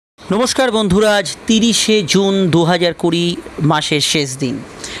নমস্কার বন্ধুরা, আজ 30শে জুন 2020 মাসের শেষ দিন।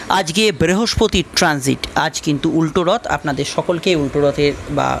 আজকে বৃহস্পতির ট্রানজিট। আজ কিন্তু উল্টো রথ। আপনাদের সকলকে উল্টো রথের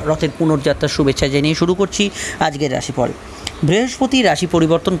বা রথের পুনর্যাত্রার শুভেচ্ছা জানিয়ে শুরু করছি আজকের রাশিফল। বৃহস্পতি রাশি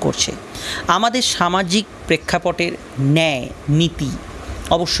পরিবর্তন করছে। আমাদের সামাজিক প্রেক্ষাপটের ন্যায় নীতি,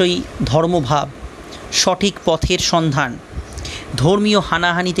 অবশ্যই ধর্মভাব, সঠিক পথের সন্ধান, ধর্মীয়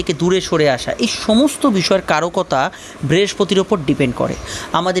হানাহানি থেকে দূরে সরে আসা, এই সমস্ত বিষয়ের কারকতা বৃহস্পতির ওপর ডিপেন্ড করে।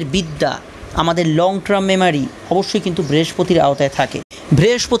 আমাদের বিদ্যা, আমাদের লং টার্ম মেমারি অবশ্যই কিন্তু বৃহস্পতির আওতায় থাকে।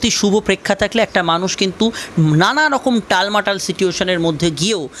 বৃহস্পতি শুভ প্রেক্ষা থাকলে একটা মানুষ কিন্তু নানা রকম টালমাটাল সিচুয়েশনের মধ্যে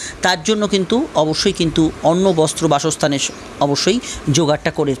গিয়েও তার জন্য কিন্তু অবশ্যই কিন্তু অন্ন বস্ত্র বাসস্থানের অবশ্যই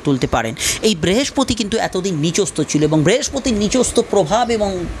জোগাড়টা করে তুলতে পারেন। এই বৃহস্পতি কিন্তু এতদিন নিচস্থ ছিল এবং বৃহস্পতির নিচস্থ প্রভাব এবং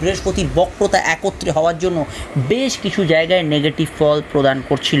বৃহস্পতির বক্রতা একত্রে হওয়ার জন্য বেশ কিছু জায়গায় নেগেটিভ ফল প্রদান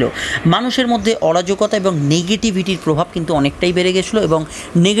করছিল। মানুষের মধ্যে অরাজকতা এবং নেগেটিভিটির প্রভাব কিন্তু অনেকটাই বেড়ে গেছিলো এবং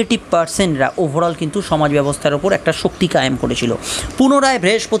নেগেটিভ পার্সেনরা ওভারঅল কিন্তু সমাজ ব্যবস্থার ওপর একটা শক্তি কায়েম করেছিল। পুনরায়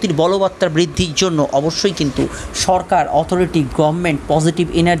বৃহস্পতির বলবত্তা বৃদ্ধির জন্য অবশ্যই কিন্তু সরকার, authority, government, positive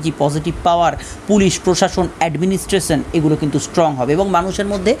energy, positive পাওয়ার, পুলিশ প্রশাসন, অ্যাডমিনিস্ট্রেশন এগুলো কিন্তু স্ট্রং হবে এবং মানুষের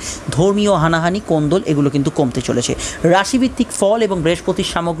মধ্যে ধর্মীয় হানাহানি, কোন্দল এগুলো কিন্তু কমতে চলেছে। রাশিভিত্তিক ফল এবং বৃহস্পতির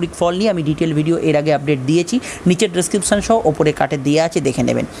সামগ্রিক ফল নিয়ে আমি ডিটেল ভিডিও এর আগে আপডেট দিয়েছি, নিচের ডেসক্রিপশন সহ ওপরে কাটে দেওয়া আছে, দেখে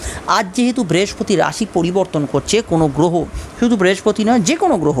নেবেন। আজ যেহেতু বৃহস্পতি রাশি পরিবর্তন করছে, কোনো গ্রহ, শুধু বৃহস্পতি নয় যে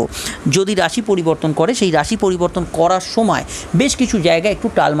কোনো গ্রহ যদি রাশি পরিবর্তন করে, সেই রাশি পরিবর্তন করার সময় বেশ কিছু জায়গায় একটু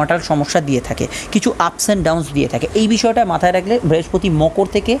টালমাটাল সমস্যা দিয়ে থাকে, কিছু আপস অ্যান্ড ডাউনস দিয়ে থাকে। এই বিষয়টা মাথায় রাখলে বৃহস্পতি মকর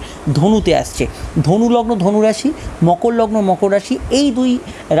থেকে ধনুতে আসছে, ধনু লগ্ন ধনু রাশি, মকর লগ্ন মকর রাশি, এই দুই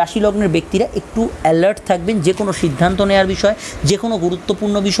রাশি লগ্নের ব্যক্তিরা একটু অ্যালার্ট থাকবেন যে কোনো সিদ্ধান্ত নেওয়ার বিষয়, যে কোনো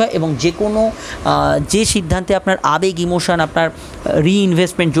গুরুত্বপূর্ণ বিষয় এবং যে কোনো যে সিদ্ধান্তে আপনার আবেগ, ইমোশন, আপনার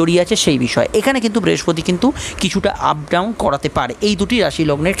রিইনভেস্টমেন্ট জড়িয়ে আছে সেই বিষয়। এখানে কিন্তু বৃহস্পতি কিন্তু কিছুটা আপ ডাউন করাতে পারে এই দুটি রাশি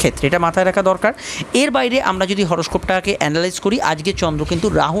লগ্নের ক্ষেত্রে, এটা মাথায় রাখা দরকার। এর বাইরে আমরা যদি হরোস্কোপটাকে অ্যানালাইজ করি, আজকে চন্দ্র কিন্তু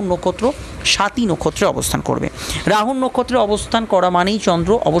রাহু নক্ষত্র সাতী নক্ষত্রে অবস্থান করবে। রাহু নক্ষত্রে অবস্থান করা মানেই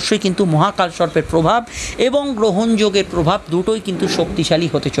চন্দ্র অবশ্যই কিন্তু মহাকাল সর্পের প্রভাব এবং গ্রহণযোগের প্রভাব দুটোই কিন্তু শক্তিশালী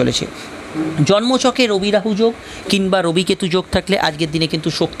হতে চলেছে। জন্মছকে রবি রাহু যোগ কিংবা রবি কেতু যোগ থাকলে আজকের দিনে কিন্তু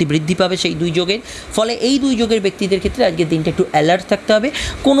শক্তি বৃদ্ধি পাবে সেই দুই যোগের ফলে। এই দুই যোগের ব্যক্তিদের ক্ষেত্রে আজকের দিনটা একটু অ্যালার্ট থাকতে হবে।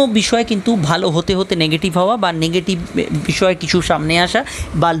 কোনো বিষয়ে কিন্তু ভালো হতে হতে নেগেটিভ হওয়া বা নেগেটিভ বিষয়ে কিছু সামনে আসা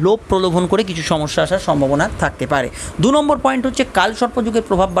বা লোভ প্রলোভন করে কিছু সমস্যা আসার সম্ভাবনা থাকতে পারে। 2 নম্বর পয়েন্ট হচ্ছে কাল সর্পযোগের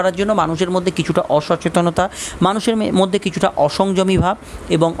প্রভাব বাড়ার জন্য মানুষের মধ্যে কিছুটা অসচেতনতা, মানুষের মধ্যে কিছুটা অসংযমী ভাব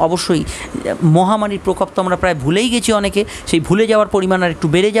এবং অবশ্যই মহামারীর প্রকোপ তো আমরা প্রায় ভুলেই গেছি অনেকে, সেই ভুলে যাওয়ার পরিমাণ আর একটু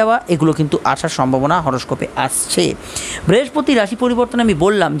বেড়ে যাওয়া এগুলো কিন্তু আসার সম্ভাবনা হরোস্কোপে আসছে। বৃহস্পতি রাশি পরিবর্তনে আমি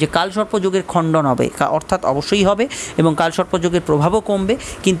বললাম যে কাল সর্পযোগের খণ্ডন হবে, অর্থাৎ অবশ্যই হবে এবং কাল সর্পযোগের প্রভাবও কমবে,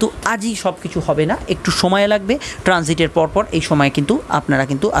 কিন্তু আজই সব কিছু হবে না, একটু সময় লাগবে। ট্রানজিটের পরপর এই সময় কিন্তু আপনারা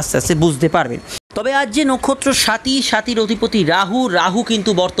কিন্তু আস্তে আস্তে বুঝতে পারবেন। তবে আজ যে নক্ষত্র সাথীর অধিপতি রাহু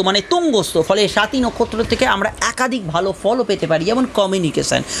কিন্তু বর্তমানে তুঙ্গস্থ, ফলে সাথী নক্ষত্র থেকে আমরা একাধিক ভালো ফলও পেতে পারি, যেমন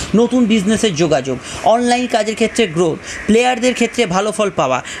কমিউনিকেশান, নতুন বিজনেসের যোগাযোগ, অনলাইন কাজের ক্ষেত্রে গ্রোথ, প্লেয়ারদের ক্ষেত্রে ভালো ফল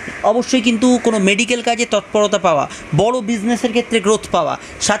পাওয়া, অবশ্যই কিন্তু কোনো মেডিকেল কাজে তৎপরতা পাওয়া, বড় বিজনেসের ক্ষেত্রে গ্রোথ পাওয়া।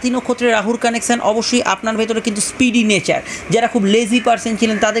 সাথী নক্ষত্রে রাহুর কানেকশান অবশ্যই আপনার ভেতরে কিন্তু স্পিডি নেচার, যারা খুব লেজি পার্সন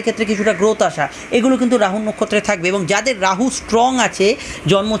ছিলেন তাদের ক্ষেত্রে কিছুটা গ্রোথ আসা, এগুলো কিন্তু রাহুর নক্ষত্রে থাকবে এবং যাদের রাহু স্ট্রং আছে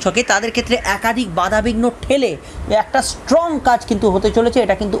জন্মছকে তাদের ক্ষেত্রে একাধিক বাধাবিঘ্ন ঠেলে একটা স্ট্রং কাজ কিন্তু হতে চলেছে।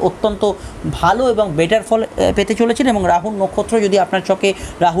 এটা কিন্তু অত্যন্ত ভালো এবং বেটার ফল পেতে চলেছেন এবং রাহুর নক্ষত্র যদি আপনার ছকে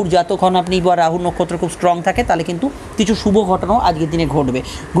রাহুর জাতক হন আপনি বা রাহুর নক্ষত্র খুব স্ট্রং থাকে তাহলে কিন্তু কিছু শুভ ঘটনাও আজকের দিনে ঘটবে।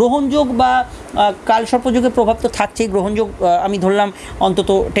 গ্রহণযোগ বা কাল সর্পযোগের প্রভাব তো থাকছেই। গ্রহণযোগ আমি ধরলাম অন্তত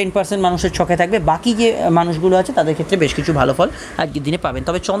 10% মানুষের ছকে থাকবে, বাকি যে মানুষগুলো আছে তাদের ক্ষেত্রে বেশ কিছু ভালো ফল আজকের দিনে পাবেন।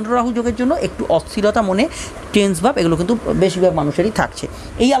 তবে চন্দ্র রাহু যোগের জন্য একটু অস্থিরতা, মনে টেন্স ভাব এগুলো কিন্তু বেশিরভাগ মানুষেরই থাকছে।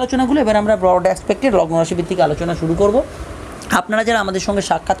 এই আলোচনাগুলো এবার আমরা ব্রড অ্যাসপেক্টের লগ্ন রাশি ভিত্তিক আলোচনা শুরু করব। আপনারা যারা আমাদের সঙ্গে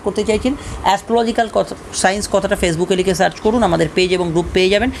সাক্ষাৎ করতে চাইছেন, অ্যাস্ট্রোলজিক্যাল সায়েন্স কথাটা ফেসবুকে লিখে সার্চ করুন, আমাদের পেজ এবং গ্রুপ পেয়ে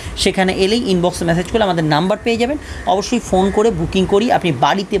যাবেন। সেখানে এলেই ইনবক্সে মেসেজ করলে আমাদের নাম্বার পেয়ে যাবেন। অবশ্যই ফোন করে বুকিং করি, আপনি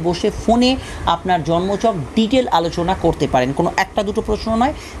বাড়িতে বসে ফোনে আপনার জন্মছক ডিটেল আলোচনা করতে পারেন। কোনো একটা দুটো প্রশ্ন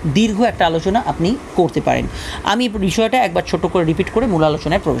নয়, দীর্ঘ একটা আলোচনা আপনি করতে পারেন। আমি বিষয়টা একবার ছোট করে রিপিট করে মূল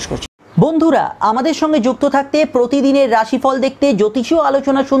আলোচনায় প্রবেশ করছি। বন্ধুরা, আমাদের সঙ্গে যুক্ত থাকতে, প্রতিদিনের রাশিফল দেখতে, জ্যোতিষীয়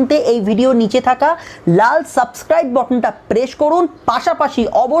আলোচনা শুনতে এই ভিডিওর নিচে থাকা লাল সাবস্ক্রাইব বাটনটা প্রেস করুন। পাশাপাশি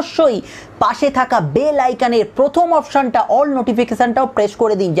অবশ্যই পাশে থাকা বেল আইকনের প্রথম অপশানটা অল নোটিফিকেশানটাও প্রেস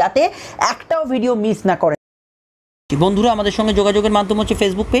করে দিন, যাতে একটাও ভিডিও মিস না করেন। বন্ধুরা আমাদের সঙ্গে যোগাযোগের মাধ্যম হচ্ছে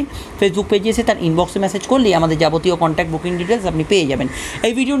ফেসবুক পেজে এসে তার ইনবক্সে মেসেজ করলেই আমাদের যাবতীয় কন্ট্যাক্ট বুকিং ডিটেলস আপনি পেয়ে যাবেন।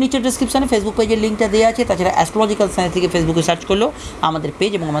 এই ভিডিও নিচের ডেসক্রিপশনে ফেসবুক পেজের লিঙ্কটা দেওয়া আছে। তাছাড়া অ্যাস্ট্রোলজিক্যাল সায়েন্স থেকে ফেসবুকে সার্চ করলেও আমাদের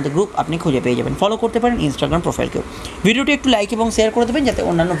পেজ এবং আমাদের গ্রুপ আপনি খুঁজে পেয়ে যাবেন। ফলো করতে পারেন ইনস্টাগ্রাম প্রোফাইলকেও। ভিডিওটি একটু লাইক এবং শেয়ার করে দেবেন যাতে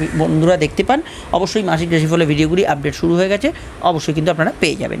অন্যান্য বন্ধুরা দেখতে পান। অবশ্যই মাসিক রাশিফলের ভিডিওগুলি আপডেট শুরু হয়ে গেছে, অবশ্যই কিন্তু আপনারা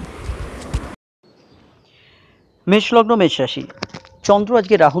পেয়ে যাবেন। মেষ লগ্ন, মেষ রাশি। চন্দ্র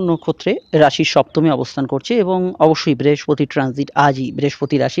আজকে রাহু নক্ষত্রে রাশির সপ্তমে অবস্থান করছে এবং অবশ্যই বৃহস্পতি ট্রানজিট আজই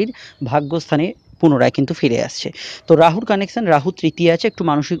বৃহস্পতি রাশির ভাগ্যস্থানে পুনরায় কিন্তু ফিরে আসছে। তো রাহুর কানেকশন, রাহু তৃতীয় আছে, একটু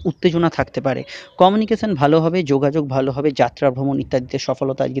মানসিক উত্তেজনা থাকতে পারে, কমিউনিকেশন ভালো হবে, যোগাযোগ ভালো হবে, যাত্রা ভ্রমণ ইত্যাদিতে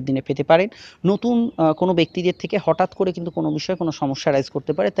সফলতা আজকের দিনে পেতে পারেন। নতুন কোনো ব্যক্তিদের থেকে হঠাৎ করে কিন্তু কোনো বিষয়ে কোনো সমস্যা রাইজ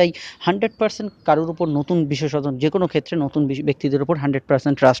করতে পারে, তাই 100% কারোর উপর নতুন বিশেষত যে কোনো ক্ষেত্রে নতুন ব্যক্তিদের উপর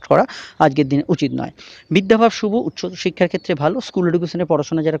 100% ট্রাস্ট করা আজকের দিনে উচিত নয়। বিদ্যাভাব শুভ, উচ্চ শিক্ষার ক্ষেত্রে ভালো, স্কুল এডুকেশনে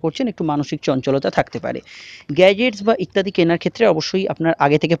পড়াশোনা যারা করছেন একটু মানসিক চঞ্চলতা থাকতে পারে। গ্যাজেটস বা ইত্যাদি কেনার ক্ষেত্রে অবশ্যই আপনার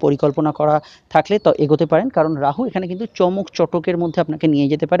আগে থেকে পরিকল্পনা করা থাকলে তো এগোতে পারেন, কারণ রাহু এখানে কিন্তু চমক চটকের মধ্যে আপনাকে নিয়ে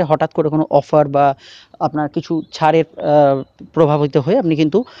যেতে পারে। হঠাৎ করে কোনো অফার বা আপনার কিছু ছাড়ের প্রভাবিত হয়ে আপনি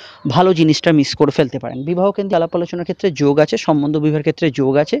কিন্তু ভালো জিনিসটা মিস করে ফেলতে পারেন। বিবাহ কেন্দ্রে আলাপ আলোচনার ক্ষেত্রে যোগ আছে, সম্বন্ধ বিবাহের ক্ষেত্রে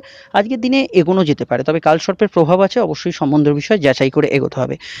যোগ আছে, আজকের দিনে এগোনো যেতে পারে, তবে কালসর্পের প্রভাব আছে, অবশ্যই সম্বন্ধের বিষয় যাচাই করে এগোতে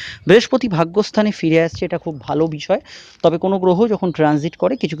হবে। বৃহস্পতি ভাগ্যস্থানে ফিরে আসছে, এটা খুব ভালো বিষয়, তবে কোনো গ্রহ যখন ট্রানজিট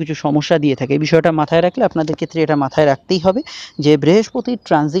করে কিছু কিছু সমস্যা দিয়ে থাকে, এই বিষয়টা মাথায় রাখলে আপনাদের ক্ষেত্রে এটা মাথায় রাখতেই হবে যে বৃহস্পতির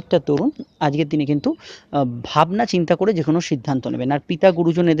ট্রানজিটটা ধরুন আজকের দিনে কিন্তু ভাবনা চিন্তা করে যে কোনো সিদ্ধান্ত নেবেন। আর পিতা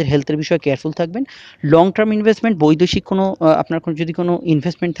গুরুজন এদের হেলথের বিষয়ে কেয়ারফুল থাকবেন। লং টার্ম ইনভেস্টমেন্ট, বৈদেশিক কোনো আপনার যদি কোনো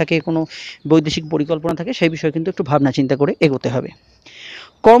ইনভেস্টমেন্ট থাকে, কোনো বৈদেশিক পরিকল্পনা থাকে, সেই বিষয়ে কিন্তু একটু ভাবনা চিন্তা করে এগোতে হবে।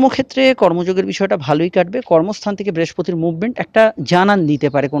 কর্মক্ষেত্রে কর্মযোগের বিষয়টা ভালোই কাটবে। কর্মস্থান থেকে বৃহস্পতির মুভমেন্ট একটা জানান দিতে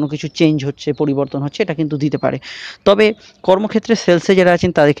পারে, কোনো কিছু চেঞ্জ হচ্ছে, পরিবর্তন হচ্ছে, এটা কিন্তু দিতে পারে। তবে কর্মক্ষেত্রে সেলসে যারা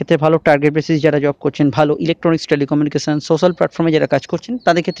আছেন তাদের ক্ষেত্রে ভালো, টার্গেট বেসিস যারা জব করছেন ভালো, ইলেকট্রনিক্স টেলিকমিউনিকেশন সোশ্যাল প্ল্যাটফর্মে যারা কাজ করছেন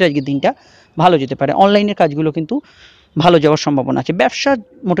তাদের ক্ষেত্রে আজকের দিনটা ভালো যেতে পারে। অনলাইনের কাজগুলো কিন্তু ভালো যাওয়ার সম্ভাবনা আছে। ব্যবসা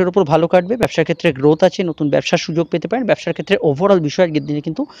মোটের উপর ভালো কাটবে, ব্যবসার ক্ষেত্রে গ্রোথ আছে, নতুন ব্যবসার সুযোগ পেতে পারেন। ব্যবসার ক্ষেত্রে ওভারঅল বিষয় আজকের দিনে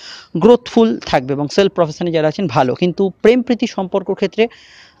কিন্তু গ্রোথফুল থাকবে এবং সেলফ প্রফেশনে যারা আছেন ভালো। কিন্তু প্রেম প্রীতি সম্পর্ক ক্ষেত্রে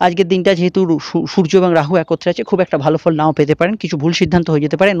আজকের দিনটা যেহেতু সূর্য এবং রাহু একত্রে আছে, খুব একটা ভালো ফল নাও পেতে পারেন, কিছু ভুল সিদ্ধান্ত হয়ে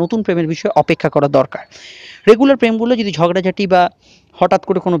যেতে পারে, নতুন প্রেমের বিষয়ে অপেক্ষা করা দরকার। রেগুলার প্রেমগুলো যদি ঝগড়াঝাটি বা হঠাৎ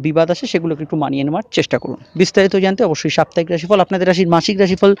করে কোনো বিবাদ আসে সেগুলোকে একটু মানিয়ে নেওয়ার চেষ্টা করুন। বিস্তারিত জানতে অবশ্যই সাপ্তাহিক রাশিফল, আপনাদের রাশির মাসিক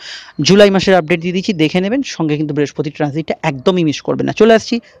রাশিফল জুলাই মাসের আপডেট দিয়ে দিচ্ছি, দেখে নেবেন। সঙ্গে কিন্তু বৃহস্পতি ট্রানজিটটা একদমই মিস করবেন না। চলে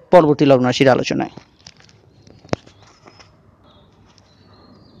আসছি পরবর্তী লগ্ন রাশির আলোচনায়।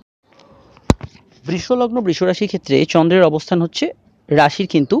 বৃষ লগ্ন, বৃষ রাশির ক্ষেত্রে চন্দ্রের অবস্থান হচ্ছে রাশির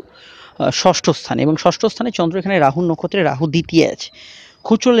কিন্তু ষষ্ঠ স্থানে, এবং ষষ্ঠ স্থানে চন্দ্র এখানে রাহু নক্ষত্রে, রাহু দ্বিতীয় আছে।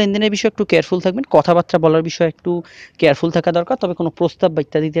 খুচরো লেনদেনের বিষয়ে একটু কেয়ারফুল থাকবেন, কথাবার্তা বলার বিষয়ে একটু কেয়ারফুল থাকা দরকার। তবে কোনো প্রস্তাব বা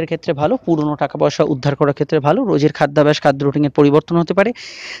ইত্যাদিদের ক্ষেত্রে ভালো, পুরনো টাকা পয়সা উদ্ধার করার ক্ষেত্রে ভালো, রোজের খাদ্যাভ্যাস খাদ্য রুটিনের পরিবর্তন হতে পারে,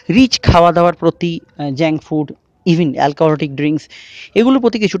 রিচ খাওয়া দাওয়ার প্রতি, junk food, even alcoholic drinks এগুলোর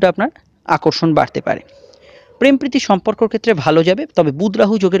প্রতি কিছুটা আপনার আকর্ষণ বাড়তে পারে। প্রেম প্রীতি সম্পর্কের ক্ষেত্রে ভালো যাবে, তবে বুধ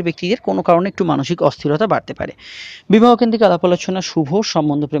রাহু যোগের ব্যক্তিদের কোনো কারণে একটু মানসিক অস্থিরতা বাড়তে পারে। বিবাহ কেন্দ্রিক আলাপ আলোচনা শুভ,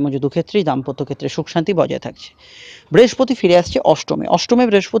 সম্বন্ধ প্রেমযুদ্ধ ক্ষেত্রেই দাম্পত্য ক্ষেত্রে সুখ শান্তি বজায় থাকছে। বৃহস্পতি ফিরে আসছে অষ্টমে, অষ্টমে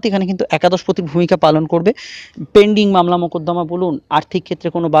বৃহস্পতি এখানে কিন্তু একাদশপতির ভূমিকা পালন করবে। পেন্ডিং মামলা মোকদ্দমা বলুন, আর্থিক ক্ষেত্রে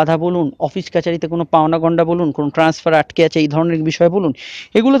কোনো বাধা বলুন, অফিস কাছারিতে কোনো পাওনা গণ্ডা বলুন, কোনো ট্রান্সফার আটকে আছে এই ধরনের বিষয় বলুন,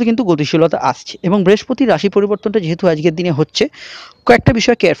 এগুলোতে কিন্তু গতিশীলতা আসছে। এবং বৃহস্পতির রাশি পরিবর্তনটা যেহেতু আজকের দিনে হচ্ছে, কয়েকটা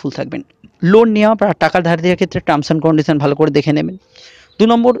বিষয়ে কেয়ারফুল থাকবেন। লোন নেওয়া বা টাকা ধার দেওয়ার ক্ষেত্রে টার্মস অ্যান্ড কন্ডিশন ভালো করে দেখে নেবেন। 2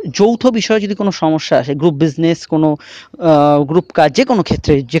 নম্বর, যৌথ বিষয়ে যদি কোনো সমস্যা আসে, গ্রুপ বিজনেস, কোনো গ্রুপ কাজ, যে কোনো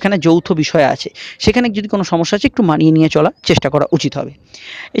ক্ষেত্রে যেখানে যৌথ বিষয় আছে সেখানে যদি কোনো সমস্যা আছে একটু মানিয়ে নিয়ে চলার চেষ্টা করা উচিত হবে।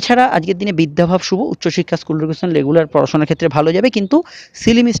 এছাড়া আজকের দিনে বিদ্যাভাব শুভ, উচ্চশিক্ষা স্কুল এডুকেশন রেগুলার পড়াশোনার ক্ষেত্রে ভালো যাবে, কিন্তু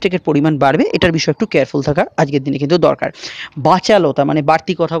সিলি মিস্টেকের পরিমাণ বাড়বে, এটার বিষয়ে একটু কেয়ারফুল থাকা আজকের দিনে কিন্তু দরকার। বাচালতা মানে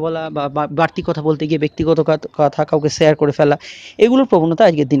বাড়তি কথা বলা বা বাড়তি কথা বলতে গিয়ে ব্যক্তিগত কথা কাউকে শেয়ার করে ফেলা, এগুলোর প্রবণতা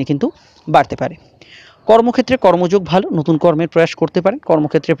আজকের দিনে কিন্তু বাড়তে পারে। কর্মক্ষেত্রে কর্মযোগ ভালো, নতুন কর্মের প্রয়াস করতে পারেন,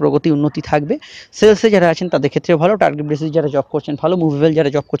 কর্মক্ষেত্রে প্রগতি উন্নতি থাকবে। সেলসে যারা আছেন তাদের ক্ষেত্রে ভালো, টার্গেট বেসিস যারা জব করছেন ভালো, মুভেবল যারা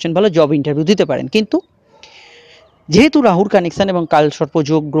জব করছেন ভালো, জব ইন্টারভিউ দিতে পারেন। কিন্তু যেহেতু রাহুর কানেকশন এবং কালসর্প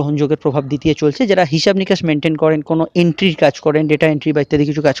যোগ গ্রহণ যোগের প্রভাব দ্বিতীয় চলছে, যারা হিসাব নিকাশ মেনটেন করেন, কোনো এন্ট্রির কাজ করেন, ডেটা এন্ট্রি বা ইত্যাদি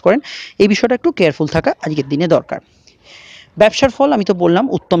কিছু কাজ করেন, এই বিষয়টা একটু কেয়ারফুল থাকা আজকের দিনে দরকার। ব্যবসার ফল আমি তো বললাম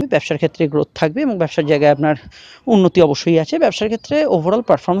উত্তম, ব্যবসার ক্ষেত্রে গ্রোথ থাকবে এবং ব্যবসার জায়গায় আপনার উন্নতি অবশ্যই আছে। ব্যবসার ক্ষেত্রে ওভারঅল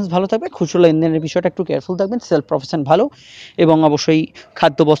পারফরমেন্স ভালো থাকবে, খুচরো লেনদেনের বিষয়টা একটু কেয়ারফুল থাকবেন, সেলফ প্রফেশন ভালো, এবং অবশ্যই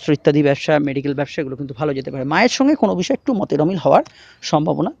খাদ্য বস্ত্র ইত্যাদি ব্যবসা, মেডিকেল ব্যবসা এগুলো কিন্তু ভালো যেতে পারে। মায়ের সঙ্গে কোনো বিষয় একটু মতের অমিল হওয়ার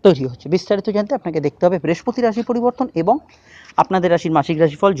সম্ভাবনা তৈরি হচ্ছে। বিস্তারিত জানতে আপনাকে দেখতে হবে বৃহস্পতি রাশি পরিবর্তন এবং আপনাদের রাশির মাসিক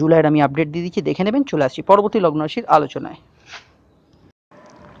রাশিফল জুলাইয়ের আমি আপডেট দিয়ে দিচ্ছি, দেখে নেবেন। চলে আসছি পরবর্তী লগ্ন রাশির আলোচনায়।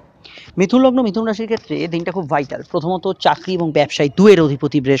 মিথুন লগ্ন মিথুন রাশির ক্ষেত্রে দিনটা খুব ভাইটাল। প্রথমত চাকরি এবং ব্যবসায় দুয়ের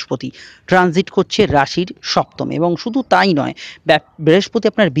অধিপতি বৃহস্পতি ট্রানজিট করছে রাশির সপ্তমে, এবং শুধু তাই নয়, বৃহস্পতি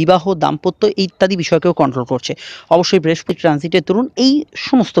আপনার বিবাহ, দাম্পত্য ইত্যাদি বিষয়কেও কন্ট্রোল করছে। অবশ্যই বৃহস্পতি ট্রানজিটের দরুন এই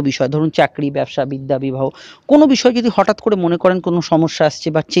সমস্ত বিষয়, ধরুন চাকরি, ব্যবসা, বিদ্যা, বিবাহ, কোনো বিষয় যদি হঠাৎ করে মনে করেন কোনো সমস্যা আসছে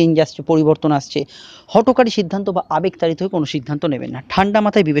বা চেঞ্জ আসছে, পরিবর্তন আসছে, হঠকারী সিদ্ধান্ত বা আবেগতাড়িত হয়ে কোনো সিদ্ধান্ত নেবেন না। ঠান্ডা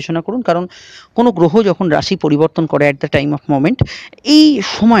মাথায় বিবেচনা করুন, কারণ কোনো গ্রহ যখন রাশি পরিবর্তন করে at the time of moment, এই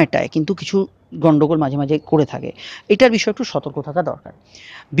সময়টায় কিন্তু কিছু গন্ডগোল মাঝে মাঝে করে থাকে। এটার বিষয়ে একটু সতর্ক থাকা দরকার।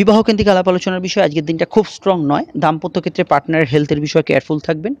 বিবাহ কেন্দ্রিক আলাপ আলোচনার বিষয়ে আজকের দিনটা খুব স্ট্রং নয়। দাম্পত্য ক্ষেত্রে পার্টনারের হেলথের বিষয়ে কেয়ারফুল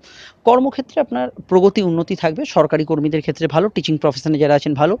থাকবেন। কর্মক্ষেত্রে আপনার প্রগতি উন্নতি থাকবে। সরকারি কর্মীদের ক্ষেত্রে ভালো, টিচিং প্রফেশনে যারা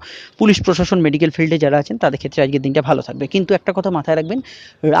আছেন ভালো, পুলিশ প্রশাসন, মেডিকেল ফিল্ডে যারা আছেন তাদের ক্ষেত্রে আজকের দিনটা ভালো থাকবে। কিন্তু একটা কথা মাথায় রাখবেন,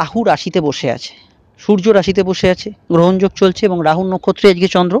 রাহু রাশিতে বসে আছে, সূর্য রাশিতে বসে আছে, গ্রহণযোগ চলছে এবং রাহুর নক্ষত্রে আজকে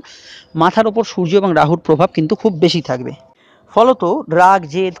চন্দ্র। মাথার ওপর সূর্য এবং রাহুর প্রভাব কিন্তু খুব বেশি থাকবে। ফলত রাগ,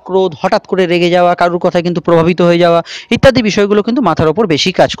 জেদ, ক্রোধ, হঠাৎ করে রেগে যাওয়া, কারোর কথায় কিন্তু প্রভাবিত হয়ে যাওয়া ইত্যাদি বিষয়গুলো কিন্তু মাথার ওপর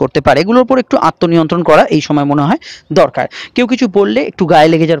বেশি কাজ করতে পারে। এগুলোর উপর একটু আত্মনিয়ন্ত্রণ করা এই সময় মনে হয় দরকার। কেউ কিছু বললে একটু গায়ে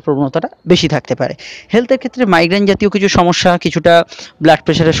লেগে যাওয়ার প্রবণতাটা বেশি থাকতে পারে। হেলথের ক্ষেত্রে মাইগ্রেন জাতীয় কিছু সমস্যা, কিছুটা ব্লাড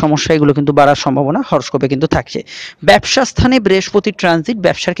প্রেশারের সমস্যা, এগুলো কিন্তু বাড়ার সম্ভাবনা হরস্কোপে কিন্তু থাকছে। ব্যবসা স্থানে বৃহস্পতির ট্রানজিট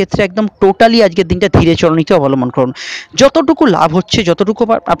ব্যবসার ক্ষেত্রে একদম টোটালি আজকের দিনটা ধীরে চরণীতে অবলম্বন করুন। যতটুকু লাভ হচ্ছে, যতটুকু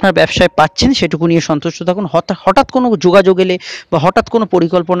আপনার ব্যবসায় পাচ্ছেন সেটুকু নিয়ে সন্তুষ্ট থাকুন। হঠাৎ কোনো যোগাযোগ এলে বা হঠাৎ কোনো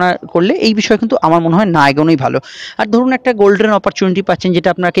পরিকল্পনা করলে এই বিষয়ে কিন্তু আমার মনে হয় না এগোনোই ভালো। আর ধরুন একটা গোল্ডেন অপরচুনিটি পাচ্ছেন যেটা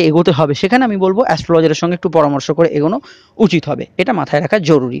আপনাকে এগোতে হবে, সেখানে আমি বলবো অ্যাস্ট্রোলজারের সঙ্গে একটু পরামর্শ করে এগোনো উচিত হবে, এটা মাথায় রাখা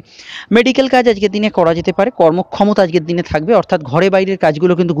জরুরি। মেডিকেল কাজ আজকের দিনে করা যেতে পারে। কর্মক্ষমতা আজকের দিনে থাকবে, অর্থাৎ ঘরে বাইরের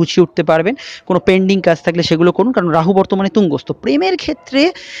কাজগুলো কিন্তু গুছিয়ে উঠতে পারবেন। কোনো পেন্ডিং কাজ থাকলে সেগুলো করুন, কারণ রাহু বর্তমানে তুঙ্গস্থ। প্রেমের ক্ষেত্রে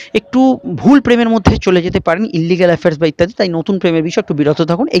একটু ভুল প্রেমের মধ্যে চলে যেতে পারেন, ইল্লিগাল অ্যাফেয়ার্স বা ইত্যাদি, তাই নতুন প্রেমের বিষয়ে একটু বিরত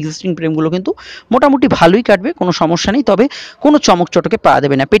থাকুন। এক্সিস্টিং প্রেমগুলো কিন্তু মোটামুটি ভালোই কাটবে, কোনো সমস্যা নেই, তবে কোনো চমক চটকে পা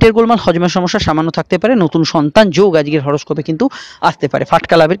দেবে না। পেটের গোলমাল, হজমের সমস্যা সামান্য থাকতে পারে। নতুন সন্তান যোগ আজকের হরস্কোপে কিন্তু আসতে পারে।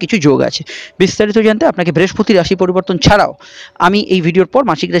 ফাটকা লাভের কিছু যোগ আছে। বিস্তারিত জানতে আপনাকে বৃহস্পতি রাশি পরিবর্তন ছাড়াও আমি এই ভিডিওর পর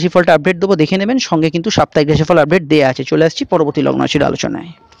মাসিক রাশিফলটা আপডেট দেবো, দেখে নেবেন। সঙ্গে কিন্তু সাপ্তাহিক রাশিফল আপডেট দেওয়া আছে। চলে আসছি পরবর্তী লগ্ন রাশির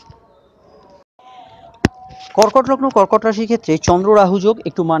আলোচনায়। কর্কট লগ্ন কর্কট রাশির ক্ষেত্রে চন্দ্র রাহু যোগ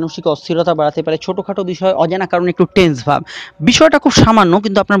একটু মানসিক অস্থিরতা বাড়াতে পারে। ছোটোখাটো বিষয়, অজানা কারণে একটু টেন্স ভাব, বিষয়টা খুব সামান্য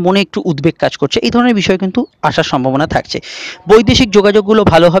কিন্তু আপনার মনে একটু উদ্বেগ কাজ করছে, এই ধরনের বিষয় কিন্তু আসার সম্ভাবনা থাকছে। বৈদেশিক যোগাযোগগুলো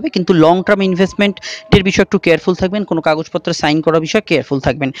ভালো হবে, কিন্তু লং টার্ম ইনভেস্টমেন্টের বিষয়ে একটু কেয়ারফুল থাকবেন। কোনো কাগজপত্র সাইন করার বিষয়ে কেয়ারফুল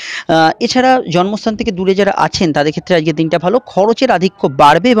থাকবেন। এছাড়া জন্মস্থান থেকে দূরে যারা আছেন তাদের ক্ষেত্রে আজকের দিনটা ভালো। খরচের আধিক্য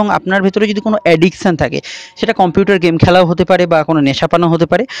বাড়বে এবং আপনার ভেতরে যদি কোনো অ্যাডিকশান থাকে, সেটা কম্পিউটার গেম খেলাও হতে পারে বা কোনো নেশাপানও হতে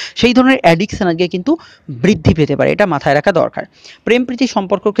পারে, সেই ধরনের অ্যাডিকশান আজকে কিন্তু বৃদ্ধি পেতে পারে, এটা মাথায় রাখা দরকার। প্রেম প্রীতি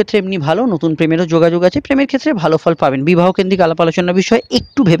সম্পর্কের ক্ষেত্রে এমনি ভালো, নতুন প্রেমেরও যোগাযোগ আছে, প্রেমের ক্ষেত্রে ভালো ফল পাবেন। বিবাহ কেন্দ্রিক আলাপ আলোচনার বিষয়ে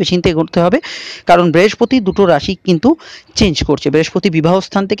একটু ভেবেচিন্তে এগোতে হবে, কারণ বৃহস্পতি দুটো রাশি কিন্তু চেঞ্জ করছে। বৃহস্পতি বিবাহ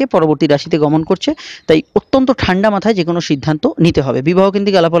স্থান থেকে পরবর্তী রাশিতে গমন করছে, তাই অত্যন্ত ঠান্ডা মাথায় যে কোনো সিদ্ধান্ত নিতে হবে। বিবাহ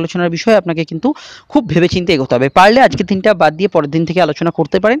কেন্দ্রিক আলাপ আলোচনার বিষয়ে আপনাকে কিন্তু খুব ভেবেচিন্তে এগোতে হবে। পারলে আজকের দিনটা বাদ দিয়ে পরের দিন থেকে আলোচনা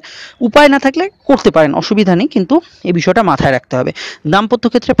করতে পারেন, উপায় না থাকলে করতে পারেন, অসুবিধা নেই, কিন্তু এই বিষয়টা মাথায় রাখতে হবে। দাম্পত্য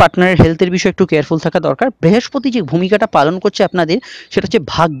ক্ষেত্রে পার্টনারের হেলথের বিষয়ে একটু কেয়ারফুল থাকা দরকার। বৃহস্পতি যে ভূমিকাটা পালন করছে আপনাদের, সেটা হচ্ছে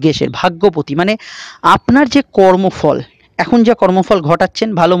ভাগ্যেশের, ভাগ্যপতি, মানে আপনার যে কর্মফল, এখন যা কর্মফল ঘটাচ্ছেন,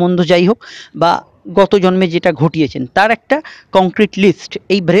 ভালো মন্দ যাই হোক, বা গত জন্মে যেটা ঘটিয়েছেন তার একটা কংক্রিট লিস্ট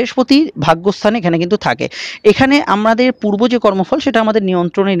এই বৃহস্পতির ভাগ্যস্থানে এখানে কিন্তু থাকে। এখানে আমাদের পূর্ব যে কর্মফল সেটা আমাদের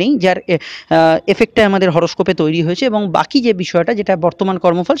নিয়ন্ত্রণে নেই, যার এফেক্টটা আমাদের হরস্কোপে তৈরি হয়েছে, এবং বাকি যে বিষয়টা যেটা বর্তমান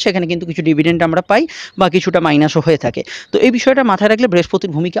কর্মফল, সেখানে কিন্তু কিছু ডিভিডেন্ড আমরা পাই বা কিছুটা মাইনাসও হয়ে থাকে। তো এই বিষয়টা মাথায় রাখলে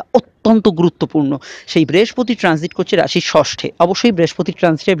বৃহস্পতির ভূমিকা অত্যন্ত গুরুত্বপূর্ণ। সেই বৃহস্পতি ট্রানজিট করছে রাশির ষষ্ঠে। অবশ্যই বৃহস্পতি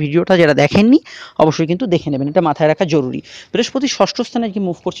ট্রানজিটের ভিডিওটা যারা দেখেননি অবশ্যই কিন্তু দেখে নেবেন, এটা মাথায় রাখা জরুরি। বৃহস্পতি ষষ্ঠ স্থানে কি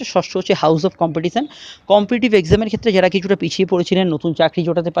মুভ করছে, ষষ্ঠ হচ্ছে হাউস অফ কম্পিটিশন। কম্পিটিটিভ এক্সামের ক্ষেত্রে যারা কিছুটা পিছিয়ে পড়েছিলেন, নতুন চাকরি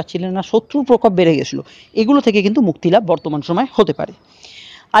জোটাতে পারছিলেন না, শত্রুর প্রকোপ বেড়ে গেছিলো, এগুলো থেকে কিন্তু মুক্তি লাভ বর্তমান সময় হতে পারে।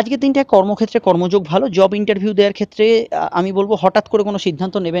 আজকের দিনটা কর্মক্ষেত্রে কর্মযোগ ভালো। জব ইন্টারভিউ দেওয়ার ক্ষেত্রে আমি বলবো হঠাৎ করে কোনো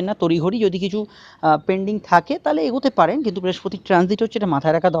সিদ্ধান্ত নেবেন না, তড়িঘড়ি। যদি কিছু পেন্ডিং থাকে তাহলে এগোতে পারেন, কিন্তু বৃহস্পতির ট্রানজিট হচ্ছে, এটা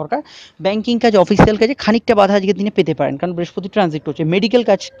মাথায় রাখা দরকার। ব্যাংকিং কাজ, অফিসিয়াল কাজে খানিকটা বাধা আজকের দিনে পেতে পারেন, কারণ বৃহস্পতি ট্রানজিট হচ্ছে। মেডিকেল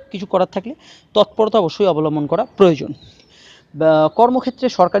কাজ কিছু করার থাকলে তৎপরতা অবশ্যই অবলম্বন করা প্রয়োজন। কর্মক্ষেত্রে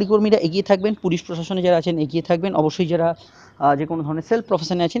সরকারি কর্মীরা এগিয়ে থাকবেন, পুলিশ প্রশাসনে যারা আছেন এগিয়ে থাকবেন, অবশ্যই যারা যে কোনো ধরনের সেলফ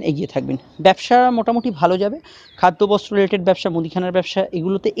প্রফেশনে আছেন এগিয়ে থাকবেন। ব্যবসা মোটামুটি ভালো যাবে। খাদ্য বস্ত্র রিলেটেড ব্যবসা, মুদিখানার ব্যবসা,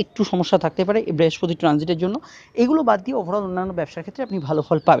 এগুলোতে একটু সমস্যা থাকতে পারে বৃহস্পতি ট্রানজিটের জন্য। এগুলো বাদ দিয়ে ওভারঅল অন্যান্য ব্যবসার ক্ষেত্রে আপনি ভালো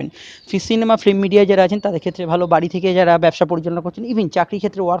ফল পাবেন। সিনেমা, ফিল্ম মিডিয়ায় যারা আছেন তাদের ক্ষেত্রে ভালো। বাড়ি থেকে যারা ব্যবসা পরিচালনা করছেন, ইভেন চাকরি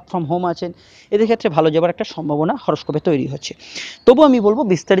ক্ষেত্রে ওয়ার্ক ফ্রম হোম আছেন, এদের ক্ষেত্রে ভালো যাবার একটা সম্ভাবনা হরস্কোপে তৈরি হচ্ছে। তবু আমি বলবো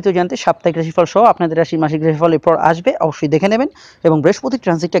বিস্তারিত জানতে সাপ্তাহিক রাশিফল সহ আপনাদের রাশির মাসিক রাশিফল এরপর আসবে, অবশ্যই দেখে নেবেন এবং বৃহস্পতির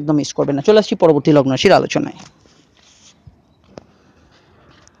ট্রানজিটটা একদম মিস করবেন না। চলে আসছি পরবর্তী লগ্ন রাশির আলোচনায়।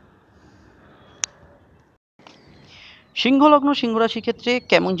 সিংহ লগ্ন সিংহ রাশির ক্ষেত্রে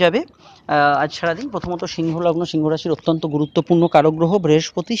কেমন যাবে আজ সারাদিন? প্রথমত সিংহ লগ্ন সিংহ রাশির অত্যন্ত গুরুত্বপূর্ণ কারক গ্রহ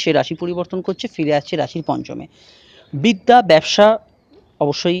বৃহস্পতি, সে রাশি পরিবর্তন করছে, ফিরে আসছে রাশির পঞ্চমে। বিদ্যা, ব্যবসা,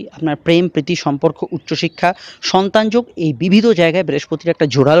 অবশ্যই আপনার প্রেম, প্রীতি, সম্পর্ক, উচ্চশিক্ষা, সন্তানযোগ, এই বিবিধ জায়গায় বৃহস্পতির একটা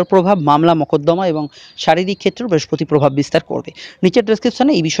জোরালো প্রভাব, মামলা মোকদ্দমা এবং শারীরিক ক্ষেত্রেও বৃহস্পতি প্রভাব বিস্তার করবে। নিচের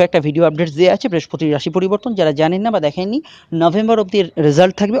ডেসক্রিপশনে এই বিষয়ে একটা ভিডিও আপডেটস দেওয়া আছে, বৃহস্পতির রাশি পরিবর্তন, যারা জানেন না বা দেখেননি, নভেম্বর অবধি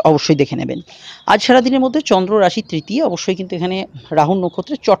রেজাল্ট থাকবে, অবশ্যই দেখে নেবেন। আজ সারাদিনের মধ্যে চন্দ্র রাশি তৃতীয়, অবশ্যই কিন্তু এখানে রাহুর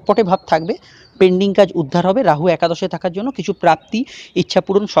নক্ষত্রে চটপটে ভাব থাকবে, পেন্ডিং কাজ উদ্ধার হবে। রাহু একাদশে থাকার জন্য কিছু প্রাপ্তি, ইচ্ছা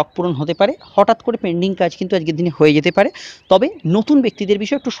পূরণ, শখ পূরণ হতে পারে। হঠাৎ করে পেন্ডিং কাজ কিন্তু আজকের দিনে হয়ে যেতে পারে। তবে নতুন ব্যক্তিদের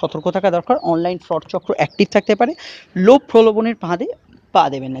বিষয়ে একটু সতর্ক থাকা দরকার। অনলাইন ফ্রড চক্র অ্যাক্টিভ থাকতে পারে। লোভ প্রলোভনের ফাঁদে পা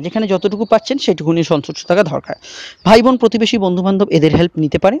দেবেন না, যেখানে যতটুকু পাচ্ছেন সেটুকুনি সন্তুষ্ট থাকা দরকার। ভাই বোন, প্রতিবেশী, বন্ধুবান্ধব এদের হেল্প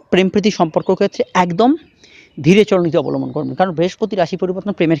নিতে পারে। প্রেম প্রীতি সম্পর্ক ক্ষেত্রে একদম ধীরে চলনীতি অবলম্বন করবেন, কারণ বৃহস্পতি রাশি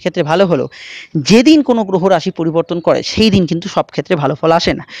পরিবর্তন প্রেমের ক্ষেত্রে ভালো হলেও যেদিন কোনো গ্রহ রাশি পরিবর্তন করে সেই দিন কিন্তু সব ক্ষেত্রে ভালো ফল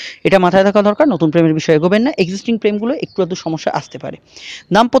আসে না, এটা মাথায় রাখা দরকার। নতুন প্রেমের বিষয়ে এগোবেন না, এক্সিস্টিং প্রেমগুলো একটু আধটু সমস্যা আসতে পারে।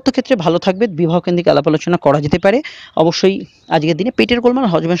 দাম্পত্য ক্ষেত্রে ভালো থাকবে, বিবাহ কেন্দ্রিক আলাপ আলোচনা করা যেতে পারে। অবশ্যই আজকের দিনে পেটের গোলমাল,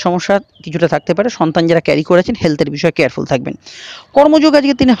 হজমের সমস্যা কিছুটা থাকতে পারে। সন্তান যারা ক্যারি করেছেন হেলথের বিষয়ে কেয়ারফুল থাকবেন। কর্মযোগ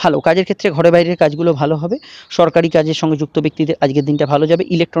আজকের দিনে ভালো, কাজের ক্ষেত্রে ঘরে বাইরের কাজগুলো ভালো হবে। সরকারি কাজের সঙ্গে যুক্ত ব্যক্তিদের আজকের দিনটা ভালো যাবে।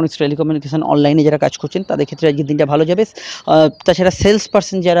 ইলেকট্রনিক্স, টেলিকমিউনিকেশন, অনলাইনে যারা কাজ করছেন তাদের ক্ষেত্রে আজকের দিনটা ভালো যাবে। তাছাড়া সেলস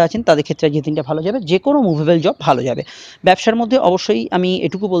পার্সন যারা আছেন তাদের ক্ষেত্রে আজকের দিনটা ভালো যাবে। যে কোনো মুভেবল জব ভালো যাবে। ব্যবসার মধ্যে অবশ্যই আমি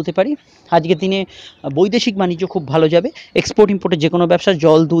এটুকু বলতে পারি, আজকের দিনে বৈদেশিক বাণিজ্য খুব ভালো যাবে। এক্সপোর্ট ইম্পোর্টের যে কোনো ব্যবসা,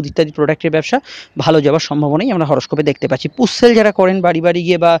 জল, দুধ ইত্যাদি প্রোডাক্টের ব্যবসা ভালো যাওয়ার সম্ভাবনাই আমরা হরস্কোপে দেখতে পাচ্ছি। পুষসেল যারা করেন, বাড়ি বাড়ি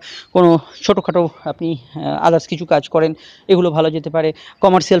গিয়ে বা কোনো ছোটোখাটো আপনি আদার্স কিছু কাজ করেন, এগুলো ভালো যেতে পারে।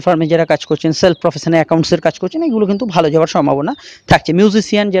 কমার্শিয়াল ফার্মে যারা কাজ করছেন, সেলফ প্রফেশনে অ্যাকাউন্টসের কাজ করছেন, এগুলো কিন্তু ভালো যাওয়ার সম্ভাবনা থাকছে।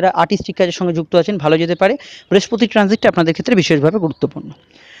 মিউজিশিয়ান যারা আর্টিস্টিক কাজের সঙ্গে যুক্ত আছেন ভালো যেতে পারে। বৃহস্পতি ট্রানজিটটা আপনাদের ক্ষেত্রে বিশেষভাবে গুরুত্বপূর্ণ।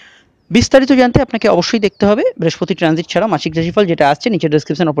 বিস্তারিত জানতে আপনাকে অবশ্যই দেখতে হবে বৃহস্পতি ট্রানজিট ছাড়া মাসিক রাশিফল যেটা আসছে, নিচের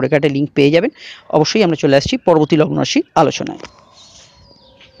ডেসক্রিপশন ওপরে একটা লিঙ্ক পেয়ে যাবেন। অবশ্যই আমরা চলে আসছি পরবর্তী লগ্ন রাশি আলোচনায়।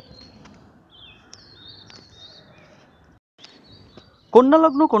 কন্যা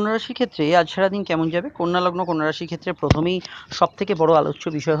লগ্ন কন্যা রাশির ক্ষেত্রে আজ সারাদিন কেমন যাবে? কন্যা লগ্ন কন্যা রাশির ক্ষেত্রে প্রথমেই সবথেকে বড় আলোচ্য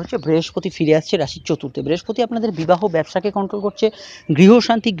বিষয় হচ্ছে বৃহস্পতি ফিরে আসছে রাশির চতুর্থে। বৃহস্পতি আপনাদের বিবাহ ব্যবসাকে কন্ট্রোল করছে,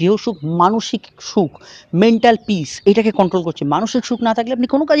 গৃহশান্তি, গৃহসুখ, মানসিক সুখ, মেন্টাল পিস এটাকে কন্ট্রোল করছে। মানসিক সুখ না থাকলে আপনি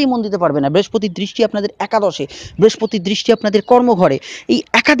কোনো কাজেই মন দিতে পারবেন না। বৃহস্পতির দৃষ্টি আপনাদের একাদশে, বৃহস্পতির দৃষ্টি আপনাদের কর্মঘরে, এই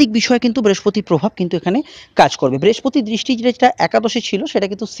একাধিক বিষয়ে কিন্তু বৃহস্পতির প্রভাব কিন্তু এখানে কাজ করবে। বৃহস্পতির দৃষ্টি যেটা একাদশে ছিল সেটা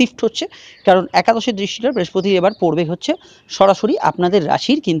কিন্তু শিফট হচ্ছে, কারণ একাদশের দৃষ্টিটা বৃহস্পতি এবার পড়বে হচ্ছে সরাসরি আপনাদের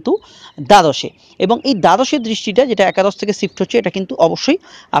রাশির কিন্তু দ্বাদশে। এবং এই দ্বাদশের দৃষ্টিটা যেটা একাদশ থেকে শিফট হচ্ছে, এটা কিন্তু অবশ্যই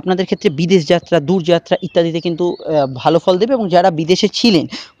আপনাদের ক্ষেত্রে বিদেশ যাত্রা, দূরযাত্রা ইত্যাদিতে কিন্তু ভালো ফল দেবে। এবং যারা বিদেশে ছিলেন,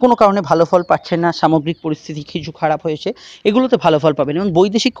 কোনো কারণে ভালো ফল পাচ্ছেন না, সামগ্রিক পরিস্থিতি কিছু খারাপ হয়েছে, এগুলোতে ভালো ফল পাবেন। এবং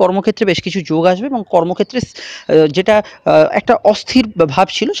বৈদেশিক কর্মক্ষেত্রে বেশ কিছু যোগ আসবে, এবং কর্মক্ষেত্রে যেটা একটা অস্থির ভাব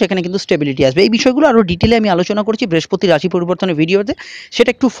ছিল সেখানে কিন্তু স্টেবিলিটি আসবে। এই বিষয়গুলো আরও ডিটেলে আমি আলোচনা করেছি বৃহস্পতি রাশি পরিবর্তনের ভিডিওতে, সেটা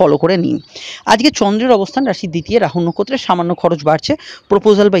একটু ফলো করে নিন। আজকে চন্দ্রের অবস্থান রাশির দ্বিতীয়, রাহু নক্ষত্রে, সামান্য খরচ বাড়ছে।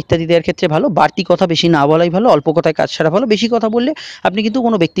 প্রপোজাল বা ইত্যাদি দেওয়ার ক্ষেত্রে ভালো। বাড়তি কথা বেশি না বলাই ভালো, অল্প কথায় কাজ সারা ভালো। বেশি কথা বললে আপনি কিন্তু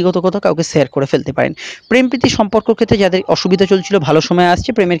কোনো ব্যক্তিগত কথা কাউকে শেয়ার করে ফেলতে পারেন। প্রেম প্রীতি সম্পর্ক ক্ষেত্রে যাদের অসুবিধা চলছিল ভালো সময় আসছে,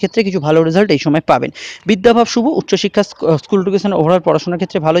 প্রেমের ক্ষেত্রে কিছু ভালো রেজাল্ট এই সময় পাবেন। বিদ্যাভাব শুভ, উচ্চশিক্ষা, স্কুল এডুকেশন, ওভারঅল পড়াশোনার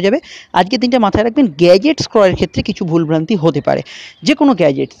ক্ষেত্রে ভালো যাবে। আজকে দিনটা মাথায় রাখবেন, গ্যাজেটস ক্রয়ের ক্ষেত্রে কিছু ভুলভ্রান্তি হতে পারে। যে কোনো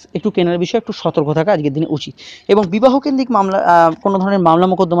গ্যাজেটস একটু কেনার বিষয়ে একটু সতর্ক থাকা আজকের দিনে উচিত। এবং বিবাহ কেন্দ্রিক মামলা, কোনো ধরনের মামলা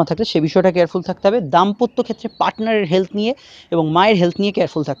মোকদ্দমা থাকলে সে বিষয়টা কেয়ারফুল থাকতে হবে। দাম্পত্য ক্ষেত্রে পার্টনারের হেলথ নিয়ে এবং মায়ের হেলথ নিয়ে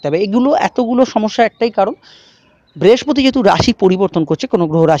কেয়ারফুল থাকতে হবে। এতগুলো সমস্যা একটাই কারণ, বৃহস্পতি যেহেতু রাশি পরিবর্তন করছে, কোনো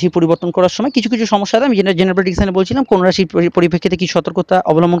গ্রহ রাশি পরিবর্তন করার সময় কিছু কিছু সমস্যা আছে। আমি জেনারেল প্রেডিকশনে বলছিলাম কোন রাশির পরিপ্রেক্ষিতে কী সতর্কতা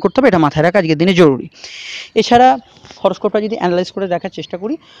অবলম্বন করতে হবে, এটা মাথায় রাখা আজকের দিনে জরুরি। এছাড়া হরস্কোপটা যদি অ্যানালাইজ করে দেখার চেষ্টা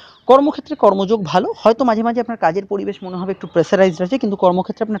করি, কর্মক্ষেত্রে কর্মযোগ ভালো। হয়তো মাঝে মাঝে আপনার কাজের পরিবেশ মনে হবে একটু প্রেসারাইজড আছে, কিন্তু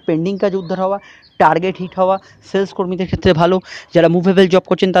কর্মক্ষেত্রে আপনার পেন্ডিং কাজ উদ্ধার হওয়া, টার্গেট হিট হওয়া, সেলস কর্মীদের ক্ষেত্রে ভালো, যারা মুভেবল জব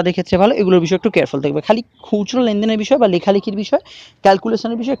করছেন তাদের ক্ষেত্রে ভালো। এগুলোর বিষয়ে একটু কেয়ারফুল থাকবে। খালি খুচরো লেনদেনের বিষয় বা লেখালেখির বিষয়,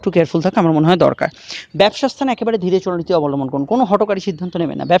 ক্যালকুলেশনের বিষয়ে একটু কেয়ারফুল থাকা আমার মনে হয় দরকার। ব্যবসা স্থানে একেবারে ধীরে চলনীতি অবলম্বন করুন, কোনো হটকারী সিদ্ধান্ত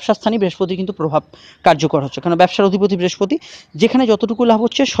নেবেন না। ব্যবসা স্থানে বৃহস্পতি কিন্তু প্রভাব কার্যকর হচ্ছে, কারণ ব্যবসার অধিপতি বৃহস্পতি, যেখানে যতটুকু লাভ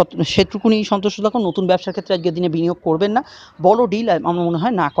হচ্ছে সেটুকুনি সন্তুষ্ট থাকুন। নতুন ব্যবসার ক্ষেত্রে আজকের দিনে বিনিয়োগ করবেন না, বড় ডিল আমার মনে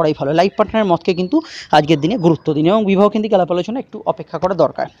হয় না করাই ভালো। লাইফ পার্টনারের মতকে কিন্তু আজকের দিনে গুরুত্ব দিন, এবং বিবাহ কেন্দ্রিক আলাপ আলোচনা একটু অপেক্ষা করা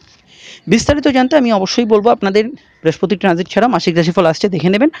দরকার। বিস্তারিত জানতে আমি অবশ্যই বলবো আপনাদের বৃহস্পতি ট্রানজিট ছাড়া মাসিক রাশিফল আসছে, দেখে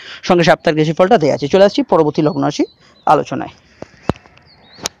নেবেন। সঙ্গে সাপ্তাহিক রাশিফলটা দেওয়া আছে। চলে আসছি পরবর্তী লগ্ন রাশি আলোচনায়।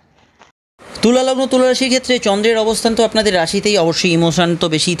 তুলা লগ্ন তুলা রাশির ক্ষেত্রে চন্দ্রের অবস্থান তো আপনাদের রাশিতেই অবশ্যই ইমোশন তো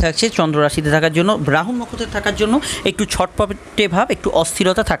বেশিই থাকছে। চন্দ্র রাশিতে থাকার জন্য, রাহু নক্ষত্রে থাকার জন্য একটু ছটপটে ভাব, একটু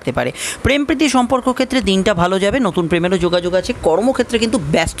অস্থিরতা থাকতে পারে। প্রেম প্রীতি সম্পর্ক ক্ষেত্রে দিনটা ভালো যাবে, নতুন প্রেমেরও যোগাযোগ আছে। কর্মক্ষেত্রে কিন্তু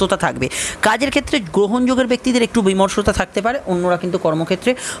ব্যস্ততা থাকবে। কাজের ক্ষেত্রে গ্রহণযোগের ব্যক্তিদের একটু বিমর্ষতা থাকতে পারে, অন্যরা কিন্তু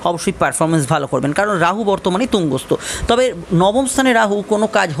কর্মক্ষেত্রে অবশ্যই পারফরমেন্স ভালো করবেন, কারণ রাহু বর্তমানে তুঙ্গস্থ। তবে নবম স্থানে রাহু কোনো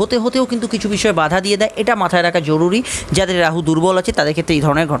কাজ হতেও কিন্তু কিছু বিষয়ে বাধা দিয়ে দেয়, এটা মাথায় রাখা জরুরি। যাদের রাহু দুর্বল আছে তাদের ক্ষেত্রে এই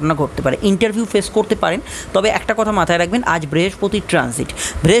ধরনের ঘটনা ঘটতে পারে, ইন্টারভিউ ফেস করতে পারেন। তবে একটা কথা মাথায় রাখবেন, আজ বৃহস্পতির ট্রানজিট।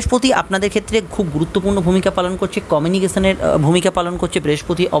 বৃহস্পতি আপনাদের ক্ষেত্রে খুব গুরুত্বপূর্ণ ভূমিকা পালন করছে, কমিউনিকেশনের ভূমিকা পালন করছে।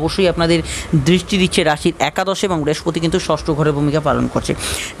 বৃহস্পতি অবশ্যই আপনাদের দৃষ্টি দিচ্ছে রাশির একাদশে, এবং বৃহস্পতি কিন্তু ষষ্ঠ ঘরের ভূমিকা পালন করছে।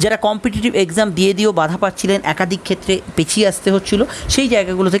 যারা কম্পিটিটিভ এক্সাম দিয়েও বাধা পাচ্ছিলেন, একাধিক ক্ষেত্রে পিছিয়ে আসতে হচ্ছিল, সেই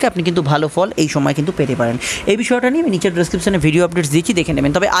জায়গাগুলো থেকে আপনি কিন্তু ভালো ফল এই সময় কিন্তু পেতে পারেন। এই বিষয়টা নিয়ে আমি নিচের ডেসক্রিপশনে ভিডিও আপডেটস দিয়েছি, দেখে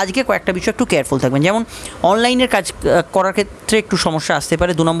নেবেন। তবে আজকে কয়েকটা বিষয় একটু কেয়ারফুল থাকবেন, যেমন অনলাইনের কাজ করার ক্ষেত্রে একটু সমস্যা আসতে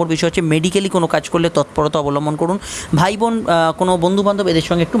পারে। 2 নম্বর বিষয় হচ্ছে মেডিকেলি কোনো কাজ করলে তৎপরতা অবলম্বন করুন। ভাই বোন, কোনো বন্ধুবান্ধব এদের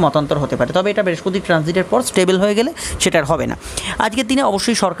সঙ্গে একটু মতান্তর হতে পারে, তবে এটা বৃহস্পতি ট্রানজিটের পর স্টেবল হয়ে গেলে সেটা আর হবে না। আজকের দিনে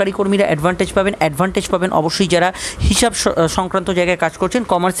অবশ্যই সরকারি কর্মীরা অ্যাডভান্টেজ পাবেন অবশ্যই যারা হিসাব সংক্রান্ত জায়গায় কাজ করছেন,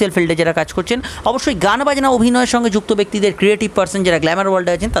 কমার্শিয়াল ফিল্ডে যারা কাজ করছেন, অবশ্যই গান বাজনা অভিনয়ের সঙ্গে যুক্ত ব্যক্তিদের, ক্রিয়েটিভ পার্সন যারা গ্ল্যামার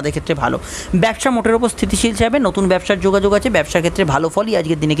ওয়ার্ল্ডে আছেন তাদের ক্ষেত্রে ভালো। ব্যবসা মোটের ওপর স্থিতিশীল যাবে, নতুন ব্যবসার যোগাযোগ আছে, ব্যবসার ক্ষেত্রে ভালো ফলই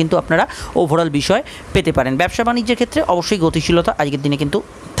আজকের দিনে কিন্তু আপনারা ওভারঅল বিষয় পেতে পারেন। ব্যবসা বাণিজ্যের ক্ষেত্রে অবশ্যই গতিশীলতা আজকের দিনে কিন্তু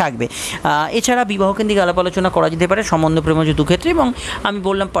থাকবে। এছাড়া বিবাহকেন্দ্রিক আলাপ আলোচনা করা যেতে পারে সম্বন্ধ প্রেমজ ক্ষেত্রে, এবং আমি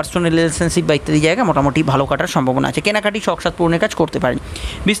বললাম পার্সোনাল রিলেশনশিপ বা ইত্যাদি জায়গা মোটামুটি ভালো কাটার সম্ভাবনা আছে। কেনাকাটি শখসাদ পূরণের কাজ করতে পারেন।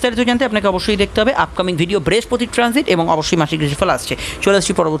 বিস্তারিত জানতে আপনাকে অবশ্যই দেখতে হবে আপকামিং ভিডিও বৃহস্পতি ট্রানজিট, এবং অবশ্যই মাসিক রাশিফল আসছে। চলে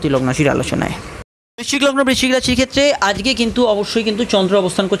আসছি পরবর্তী লগ্নরাশির আলোচনায়। বৃশ্চিক লগ্ন বৃশ্চিক রাশির ক্ষেত্রে আজকে কিন্তু অবশ্যই কিন্তু চন্দ্র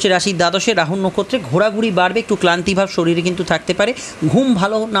অবস্থান করছে রাশির দ্বাদশে, রাহু নক্ষত্রে। ঘোরাঘুরি বাড়বে, একটু ক্লান্তিভাব শরীরে কিন্তু থাকতে পারে, ঘুম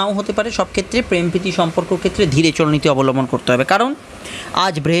ভালো নাও হতে পারে। সব ক্ষেত্রে প্রেম প্রীতি সম্পর্ক ক্ষেত্রে ধীরে চলনীতি অবলম্বন করতে হবে, কারণ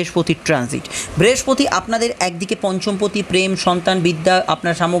আজ বৃহস্পতির ট্রানজিট। বৃহস্পতি আপনাদের একদিকে পঞ্চমপতি, প্রেম, সন্তান, বিদ্যা,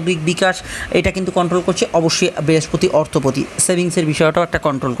 আপনার সামগ্রিক বিকাশ এটা কিন্তু কন্ট্রোল করছে। অবশ্যই বৃহস্পতি অর্থপতি, সেভিংসের বিষয়টাও একটা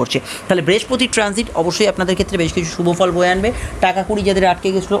কন্ট্রোল করছে। তাহলে বৃহস্পতির ট্রানজিট অবশ্যই আপনাদের ক্ষেত্রে বেশ কিছু শুভ ফল বয়ে আনবে। টাকা কুড়ি যাদের আটকে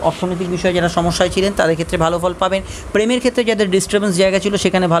গেছিলো, অর্থনৈতিক বিষয়ে যারা সমস্যায় ছিলেন তাদের ক্ষেত্রে ভালো ফল পাবেন। প্রেমের ক্ষেত্রে যাদের ডিস্টার্বেন্স জায়গা ছিল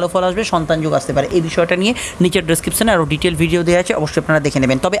সেখানে ভালো ফল আসবে, সন্তান যোগ আসতে পারে। এই বিষয়টা নিয়ে নিচের ডেসক্রিপশনে আরও ডিটেল ভিডিও দেওয়া আছে, অবশ্যই আপনারা দেখে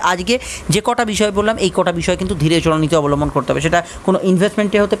নেবেন। তবে আজকে যে কটা বিষয় বললাম, এই কটা বিষয় কিন্তু ধীরে চলনীতি অবলম্বন করতে হবে। সেটা কোনো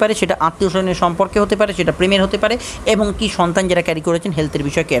ইনভেস্টমেন্টে হতে পারে, সেটা আত্মীয় স্বজনের সম্পর্কে হতে পারে, সেটা প্রেমের হতে পারে, এবং কি সন্তান যারা ক্যারি করেছেন হেলথের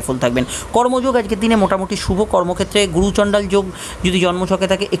বিষয়ে কেয়ারফুল থাকবেন। কর্মযোগ আজকের দিনে মোটামুটি শুভ। কর্মক্ষেত্রে গুরুচণ্ডাল যোগ যদি জন্মছকে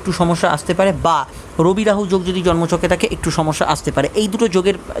থাকে একটু সমস্যা আসতে পারে, বা রবি রাহু যোগ যদি জন্মছকে থাকে একটু সমস্যা আসতে পারে। এই দুটো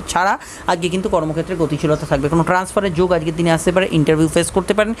যোগের ছাড়া আজকে কিন্তু কর্মক্ষেত্রে গতিশীলতা থাকবে। কোনো ট্রান্সফারের যোগ আজকের দিনে আসতে পারে, ইন্টারভিউ ফেস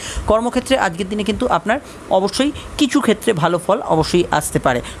করতে পারেন। কর্মক্ষেত্রে আজকের দিনে কিন্তু আপনার অবশ্যই কিছু ক্ষেত্রে ভালো ফল অবশ্যই আসতে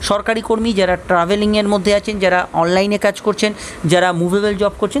পারে। সরকারি কর্মী যারা ট্রাভেলিংয়ের মধ্যে আছেন, যারা অনলাইনে কাজ করছেন, যারা মুভেবল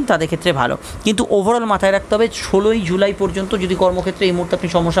জব করছেন তাদের ক্ষেত্রে ভালো। কিন্তু ওভারঅল মাথায় রাখতে হবে 16ই জুলাই পর্যন্ত যদি কর্মক্ষেত্রে এই মুহূর্তে আপনি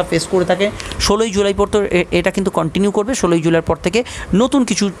সমস্যা ফেস করে থাকেন, 16ই জুলাই পর্যন্ত এটা কিন্তু কন্টিনিউ করবে। 16ই জুলাইয়ের পর থেকে নতুন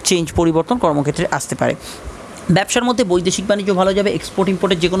কিছু চেঞ্জ পরিবর্তন কর্মক্ষেত্রে আসতে পারে। ব্যবসার মধ্যে বৈদেশিক বাণিজ্য ভালো যাবে, এক্সপোর্ট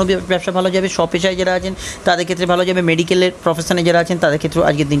ইম্পোর্টের যে কোনো ব্যবসা ভালো যাবে। স্বপেশায় যারা আছেন তাদের ক্ষেত্রে ভালো যাবে, মেডিকেলের প্রফেশনে যারা আছেন তাদের ক্ষেত্রেও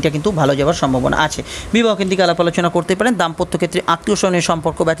আজকের দিনটা কিন্তু ভালো যাওয়ার সম্ভাবনা আছে। বিবাহ কেন্দ্রিক আলাপ আলোচনা করতে পারেন। দাম্পত্য ক্ষেত্রে আত্মীয় স্বজনের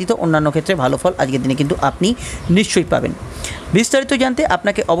সম্পর্ক ব্যতীত অন্যান্য ক্ষেত্রে ভালো ফল আজকের দিনে কিন্তু আপনি নিশ্চয়ই পাবেন। বিস্তারিত জানতে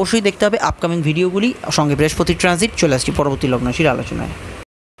আপনাকে অবশ্যই দেখতে হবে আপকামিং ভিডিওগুলি, সঙ্গে বৃহস্পতি ট্রানজিট। চলে আসছি পরবর্তী লগ্নরাশির আলোচনায়।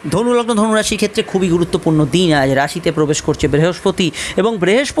 ধনুলগ্ন ধনুরাশির ক্ষেত্রে খুবই গুরুত্বপূর্ণ দিন। আজ রাশিতে প্রবেশ করছে বৃহস্পতি, এবং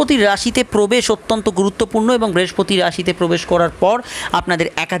বৃহস্পতির রাশিতে প্রবেশ অত্যন্ত গুরুত্বপূর্ণ। এবং বৃহস্পতি রাশিতে প্রবেশ করার পর আপনাদের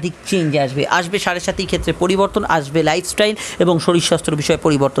একাধিক চেঞ্জ আসবে। 7.5 ক্ষেত্রে পরিবর্তন আসবে, লাইফস্টাইল এবং শরীর স্বাস্থ্যের বিষয়ে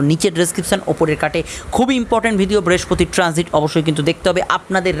পরিবর্তন। নিচের ডেসক্রিপশন ওপরের কাটে খুবই ইম্পর্টেন্ট ভিডিও বৃহস্পতির ট্রানজিট অবশ্যই কিন্তু দেখতে হবে।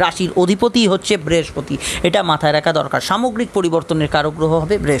 আপনাদের রাশির অধিপতি হচ্ছে বৃহস্পতি, এটা মাথায় রাখা দরকার। সামগ্রিক পরিবর্তনের কারক গ্রহ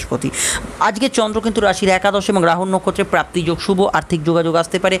হবে বৃহস্পতি। আজকে চন্দ্র কিন্তু রাশির একাদশ এবং রাহু নক্ষত্রে প্রাপ্তিযোগ শুভ। আর্থিক যোগাযোগ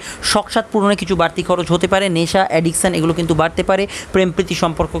আসতে পারে, শখসাদ পূরণে কিছু বাড়তি খরচ হতে পারে, নেশা অ্যাডিকশান এগুলো কিন্তু বাড়তে পারে। প্রেম প্রীতি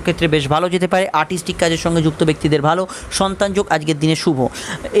সম্পর্ক ক্ষেত্রে বেশ ভালো যেতে পারে। আর্টিস্টিক কাজের সঙ্গে যুক্ত ব্যক্তিদের ভালো। সন্তান যোগ আজকের দিনে শুভ,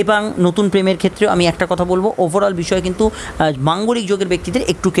 এবং নতুন প্রেমের ক্ষেত্রেও আমি একটা কথা বলবো, ওভারঅল বিষয় কিন্তু মাঙ্গলিক যোগের ব্যক্তিদের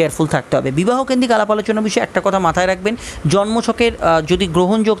একটু কেয়ারফুল থাকতে হবে। বিবাহ কেন্দ্রিক আলাপ আলোচনার বিষয়ে একটা কথা মাথায় রাখবেন, জন্মছকের যদি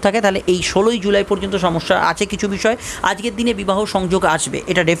গ্রহণ যোগ থাকে তাহলে এই 16ই জুলাই পর্যন্ত সমস্যা আছে কিছু বিষয়। আজকের দিনে বিবাহ সংযোগ আসবে,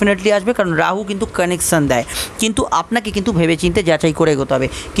 এটা ডেফিনেটলি আসবে, কারণ রাহু কিন্তু কানেকশান দেয়, কিন্তু আপনাকে কিন্তু ভেবেচিন্তে যাচাই করে এগোতে হবে।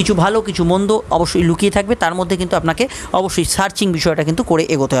 কিছু ভালো কিছু মন্দ অবশ্যই লুকিয়ে থাকবে, তার মধ্যে কিন্তু আপনাকে অবশ্যই সার্চিং বিষয়টা কিন্তু করে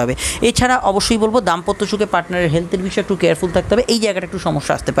এগোতে হবে। এছাড়া অবশ্যই বলবো দাম্পত্য সুখে পার্টনারের হেলথের বিষয়ে একটু কেয়ারফুল থাকতে হবে, এই জায়গাটা একটু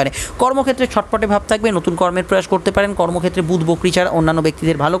সমস্যা আসতে পারে। কর্মক্ষেত্রে ছটপটে ভাব থাকবে, নতুন কর্মের প্রয়াস করতে পারেন। কর্মক্ষেত্রে বুধ বকরি ছাড়া অন্যান্য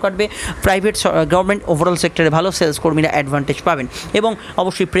ব্যক্তিদের ভালো কাটবে। প্রাইভেট গভর্নমেন্ট ওভারঅল সেক্টরে ভালো, সেলস কর্মীরা অ্যাডভান্টেজ পাবেন এবং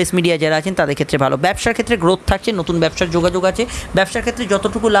অবশ্যই প্রেস মিডিয়া যারা আছেন তাদের ক্ষেত্রে ভালো। ব্যবসার ক্ষেত্রে গ্রোথ থাকছে, নতুন ব্যবসার যোগাযোগ আছে। ব্যবসার ক্ষেত্রে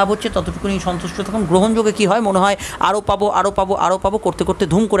যতটুকু লাভ হচ্ছে ততটুকু নিয়ে সন্তুষ্ট থাকুন। গ্রহণযোগে কী হয়, মনে হয় আরও পাবো করতে করতে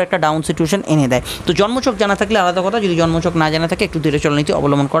ধুম করে একটা ডাউন সিচুয়েশন এনে দেয়। তো জন্মছক জানা থাকলে আলাদা কথা, যদি জন্মছক না জানা থাকে একটু ধীরে চলনীতি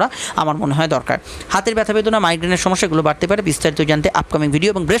অবলম্বন করা আমার মনে হয় দরকার। হাতের ব্যথা বেদনা, মাইগ্রেনের সমস্যা এগুলো বাড়তে পারে। বিস্তারিত জানতে আপকামিং ভিডিও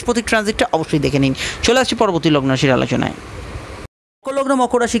এবং বৃহস্পতির ট্রানজিটটা অবশ্যই দেখে নিন। চলে আসছি পরবর্তী লগ্ন রাশির আলোচনায়। মকর লগ্ন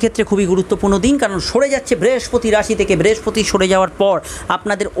মকর রাশি ক্ষেত্রে খুবই গুরুত্বপূর্ণ দিন, কারণ সরে যাচ্ছে বৃহস্পতি রাশি থেকে। বৃহস্পতি সরে যাওয়ার পর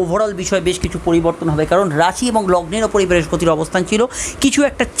আপনাদের ওভারঅল বিষয়ে বেশ কিছু পরিবর্তন হবে, কারণ রাশি এবং লগ্নের ওপরই বৃহস্পতির অবস্থান ছিল। কিছু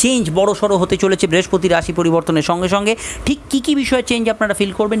একটা চেঞ্জ বড় সড়ো হতে চলেছে বৃহস্পতি রাশি পরিবর্তনের সঙ্গে সঙ্গে। ঠিক কী বিষয়ে চেঞ্জ আপনারা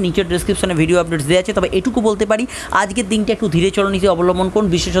ফিল করবেন নিচের ডেসক্রিপশনে ভিডিও আপডেটস দেওয়া আছে। তবে এটুকু বলতে পারি, আজকের দিনটা একটু ধীরে চলনীতি অবলম্বন করুন,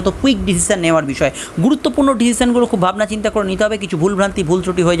 বিশেষত কুইক ডিসিশন নেওয়ার বিষয়। গুরুত্বপূর্ণ ডিসিশনগুলো খুব ভাবনা চিন্তা করে নিতে হবে, কিছু ভুলভ্রান্তি ভুল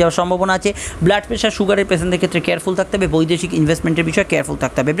ত্রুটি হয়ে যাওয়ার সম্ভাবনা আছে। ব্লাড প্রেশার সুগারের পেশেন্টদের ক্ষেত্রে কেয়ারফুল থাকতে হবে। বৈদেশিক ইনভেস্টমেন্টের বিষয়ে কেয়ারফুল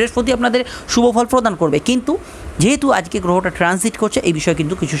থাকতে হবে। বৃহস্পতি আপনাদের শুভ ফল প্রদান করবে, কিন্তু যেহেতু আজকে গ্রহটা ট্রানজিট করছে এই বিষয়ে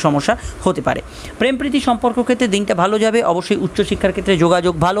কিন্তু কিছু সমস্যা হতে পারে। প্রেম প্রীতি সম্পর্ক ক্ষেত্রে দিনটা ভালো যাবে। অবশ্যই উচ্চশিক্ষার ক্ষেত্রে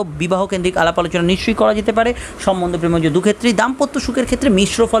যোগাযোগ ভালো। বিবাহ কেন্দ্রিক আলাপ আলোচনা নিশ্চয়ই করা যেতে পারে। সম্বন্ধ প্রেমজ দুক্ষেত্রেই। দাম্পত্য সুখের ক্ষেত্রে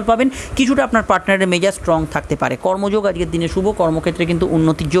মিশ্র ফল পাবেন, কিছুটা আপনার পার্টনারের মেজাজ স্ট্রং থাকতে পারে। কর্মযোগ আজকের দিনে শুভ, কর্মক্ষেত্রে কিন্তু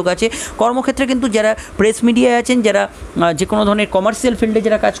উন্নতির যোগ আছে। কর্মক্ষেত্রে কিন্তু যারা প্রেস মিডিয়ায় আছেন, যারা যে কোনো ধরনের কমার্শিয়াল ফিল্ডে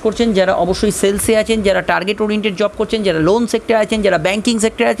যারা কাজ করছেন, যারা অবশ্যই সেলসে আছেন, যারা টার্গেট ওরিয়েন্টেড জব করছেন, যারা লোন সেক্টরে আছেন, যারা ব্যাংকিং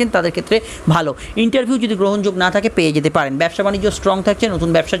সেক্টরে আছেন, তাদের ক্ষেত্রে ভালো। ইন্টারভিউ যদি গ্রহণযোগ না থাকে পেয়ে যেতে পারেন। ব্যবসা বাণিজ্য স্ট্রং থাকছে, নতুন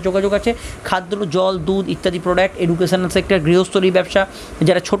ব্যবসার যোগাযোগ আছে। খাদ্য, জল, দুধ ইত্যাদি প্রোডাক্ট, এডুকেশনাল সেক্টর, গৃহস্থলী ব্যবসা,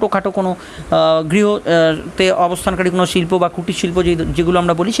 যারা ছোটোখাটো কোনো গৃহতে অবস্থানকারী কোনো শিল্প বা কুটির শিল্প যেগুলো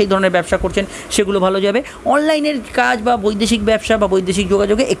আমরা বলি সেই ধরনের ব্যবসা করছেন, সেগুলো ভালো যাবে। অনলাইনের কাজ বা বৈদেশিক ব্যবসা বা বৈদেশিক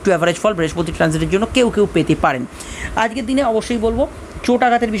যোগাযোগে একটু অ্যাভারেজ ফল বৃহস্পতি ট্রানজিটের জন্য কেউ পেতে পারেন। আজকের দিনে অবশ্যই বলবো চোট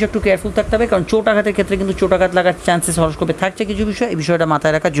আঘাতের বিষয়ে একটু কেয়ারফুল থাকতে হবে, কারণ চোট আঘাতের ক্ষেত্রে কিন্তু চোট আঘাত লাগার চান্সেস হরোস্কোপে থাকছে কিছু বিষয়, এই বিষয়টা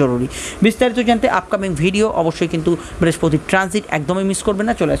মাথায় রাখা জরুরি। বিস্তারিত জানতে আপকামিং ভিডিও অবশ্যই কিন্তু বৃহস্পতির ট্রানজিট একদমই মিস করবেন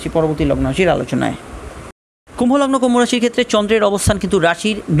না। চলে আসছি পরবর্তী লগ্ন রাশির আলোচনায়। কুম্ভলগ্ন কুম্ভ রাশির ক্ষেত্রে চন্দ্রের অবস্থান কিন্তু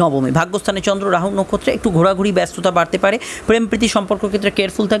রাশির নবমে, ভাগ্যস্থানে চন্দ্র, রাহু নক্ষত্রে একটু ঘোরাঘুরি ব্যস্ততা বাড়তে পারে। প্রেম প্রীতি সম্পর্ক ক্ষেত্রে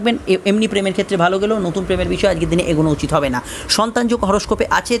কেয়ারফুল থাকবেন। এমনি প্রেমের ক্ষেত্রে ভালো গেলেও নতুন প্রেমের বিষয়ে আজকের দিনে এগোনো উচিত হবে না। সন্তান যোগ হরোস্কোপে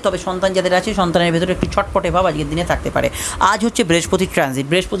আছে, তবে সন্তান যাদের আছে সন্তানের ভেতরে একটু ছটপটে ভাব আজকের দিনে থাকতে পারে। আজ হচ্ছে বৃহস্পতির ট্রানজিট।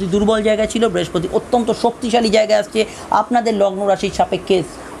 বৃহস্পতি দুর্বল জায়গায় ছিল, বৃহস্পতি অত্যন্ত শক্তিশালী জায়গায় আসছে। আপনাদের লগ্ন রাশির সাপেক্ষে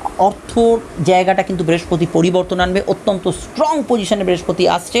অর্থ জায়গাটা কিন্তু বৃহস্পতি পরিবর্তন আনবে। অত্যন্ত স্ট্রং পজিশনে বৃহস্পতি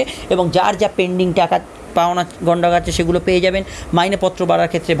আসছে এবং যার যা পেন্ডিং টাকা পাওনা গন্ডা আছে সেগুলো পেয়ে যাবেন। মাইনেপত্র বাড়ার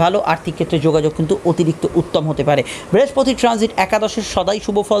ক্ষেত্রে ভালো, আর্থিক ক্ষেত্রে যোগাযোগ কিন্তু অতিরিক্ত উত্তম হতে পারে। বৃহস্পতি ট্রানজিট একাদশের সদাই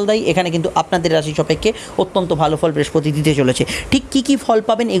শুভ ফলদায়ী, এখানে কিন্তু আপনাদের রাশি সাপেক্ষে অত্যন্ত ভালো ফল বৃহস্পতি দিতে চলেছে। ঠিক কী ফল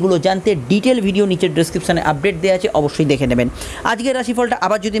পাবেন এগুলো জানতে ডিটেল ভিডিও নিচের ডেসক্রিপশনে আপডেট দেওয়া আছে, অবশ্যই দেখে নেবেন। আজকের রাশিফলটা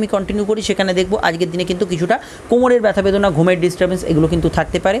আবার যদি আমি কন্টিনিউ করি, সেখানে দেখব আজকের দিনে কিন্তু কিছুটা কোমরের ব্যথা বেদনা, ঘুমের ডিস্টার্বেন্স এগুলো কিন্তু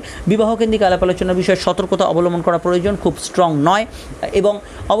থাকতে পারে। বিবাহ কেন্দ্রিক আলাপ আলোচনার বিষয়ে সতর্কতা অবলম্বন করা প্রয়োজন, খুব স্ট্রং নয়। এবং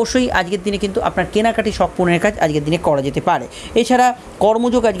অবশ্যই আজকের দিনে কিন্তু আপনার কেনাকাটি শখ পূরণের কাজ আজকের দিনে করা যেতে পারে। এছাড়া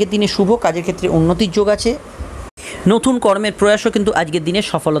কর্মযোগ আজকের দিনে শুভ, কাজের ক্ষেত্রে উন্নতির যোগ আছে। নতুন কর্মের প্রয়াসও কিন্তু আজকের দিনে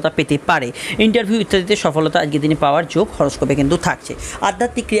সফলতা পেতে পারে। ইন্টারভিউ ইত্যাদিতে সফলতা আজকের দিনে পাওয়ার যোগ হরোস্কোপে কিন্তু থাকছে।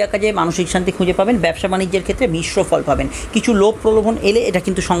 আধ্যাত্মিক ক্রিয়াকাজে মানসিক শান্তি খুঁজে পাবেন। ব্যবসা বাণিজ্যের ক্ষেত্রে মিশ্র ফল পাবেন। কিছু লোভ প্রলোভন এলে এটা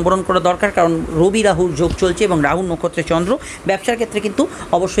কিন্তু সংবরণ করা দরকার, কারণ রবি রাহুর যোগ চলছে এবং রাহুর নক্ষত্রে চন্দ্র। ব্যবসার ক্ষেত্রে কিন্তু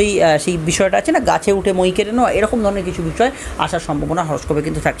অবশ্যই সেই বিষয়টা আছে না, গাছে উঠে মই কেটে নেওয়া, এরকম ধরনের কিছু বিষয় আসার সম্ভাবনা হরোস্কোপে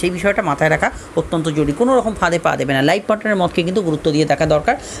কিন্তু থাকছে। এই বিষয়টা মাথায় রাখা অত্যন্ত জরুরি। কোনো রকম ফাঁদে পা দেবে না। লাইফ পার্টনারের মতকে কিন্তু গুরুত্ব দিয়ে থাকা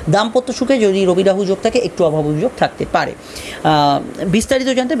দরকার। দাম্পত্য সুখে যদি রবি রাহু যোগ থাকে একটু অভাব যোগ থাকতে পারে। বিস্তারিত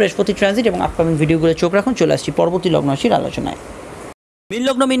জানতে বৃহস্পতি ট্রানজিট এবং আপকামিং ভিডিওগুলো চোখ রাখুন। চলে আসছি পরবর্তী লগ্ন রাশির আলোচনায়। মীন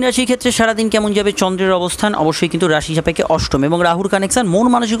লগ্ন মীন রাশির ক্ষেত্রে সারাদিন কেমন যাবে? চন্দ্রের অবস্থান অবশ্যই কিন্তু রাশি সাপেক্ষে অষ্টম এবং রাহুর কানেকশান। মন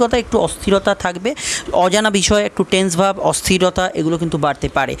মানসিকতা একটু অস্থিরতা থাকবে, অজানা বিষয় একটু টেন্স ভাব, অস্থিরতা এগুলো কিন্তু বাড়তে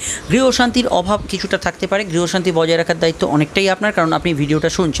পারে। গৃহশান্তির অভাব কিছুটা থাকতে পারে। গৃহশান্তি বজায় রাখার দায়িত্ব অনেকটাই আপনার, কারণ আপনি ভিডিওটা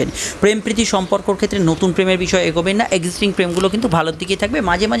শুনছেন। প্রেম প্রীতি সম্পর্কর ক্ষেত্রে নতুন প্রেমের বিষয়ে এগোবেন না। এক্সিস্টিং প্রেমগুলো কিন্তু ভালোর দিকেই থাকবে।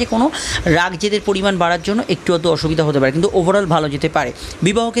 মাঝে মাঝে কোনো রাগ জেদের পরিমাণ বাড়ার জন্য একটু অত অসুবিধা হতে পারে, কিন্তু ওভারঅল ভালো যেতে পারে।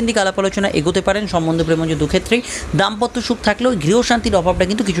 বিবাহ কেন্দ্রিক আলাপ আলোচনা এগোতে পারেন। সম্বন্ধ প্রেমজ দুক্ষেত্রেই। দাম্পত্য সুখ থাকলেও গৃহশান্তির অভাবটা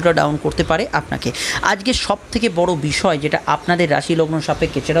কিন্তু কিছুটা ডাউন করতে পারে আপনাকে। আজকে সবথেকে বড় বিষয় যেটা আপনাদের রাশি লগ্ন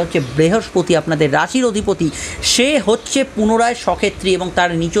সাপেক্ষে, সেটা হচ্ছে বৃহস্পতি আপনাদের রাশির অধিপতি, সে হচ্ছে পুনরায় সক্ষেত্রী এবং তার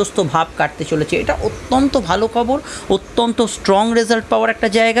নিচস্থ ভাব কাটতে চলেছে। এটা অত্যন্ত ভালো খবর, অত্যন্ত স্ট্রং রেজাল্ট পাওয়ার একটা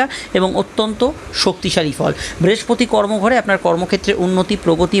জায়গা এবং অত্যন্ত শক্তিশালী ফল। বৃহস্পতি কর্মঘরে আপনার কর্মক্ষেত্রে উন্নতি,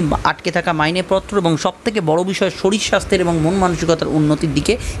 প্রগতি, আটকে থাকা মাইনেপত্র এবং সবথেকে বড় বিষয় শরীর স্বাস্থ্যের এবং মন মানসিকতার উন্নতির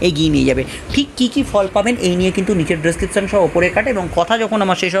দিকে এগিয়ে নিয়ে যাবে। ঠিক কী কী ফল পাবেন এই নিয়ে কিন্তু নিচের ডেসক্রিপশন সহ ওপরে কাটে এবং কথা যখন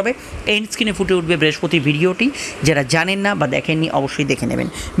আমার শেষ হবে এন্ড স্ক্রিনে ফুটে উঠবে বৃহস্পতির ভিডিওটি। যারা জানেন না বা দেখেননি অবশ্যই দেখে নেবেন।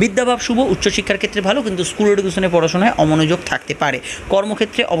 বিদ্যাভাব শুভ, উচ্চশিক্ষার ক্ষেত্রে ভালো, কিন্তু স্কুল এডুকেশনে পড়াশোনায় অমনোযোগ থাকতে পারে।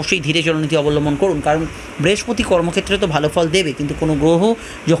 কর্মক্ষেত্রে অবশ্যই ধীরে চলনীতি অবলম্বন করুন, কারণ বৃহস্পতি কর্মক্ষেত্রে তো ভালো ফল দেবে, কিন্তু কোনো গ্রহ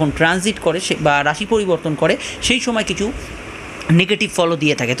যখন ট্রানজিট করে বা রাশি পরিবর্তন করে সেই সময় কিছু নেগেটিভ ফলও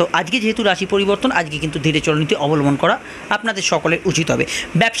দিয়ে থাকে। তো আজকে যেহেতু রাশি পরিবর্তন, আজকে কিন্তু ধীরে চলনীতি অবলম্বন করা আপনাদের সকলের উচিত হবে।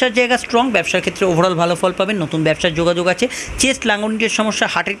 ব্যবসার জায়গা স্ট্রং, ব্যবসার ক্ষেত্রে ওভারঅল ভালো ফল পাবেন, নতুন ব্যবসার যোগাযোগ আছে। চেস্ট লাঙ্গনিটের সমস্যা,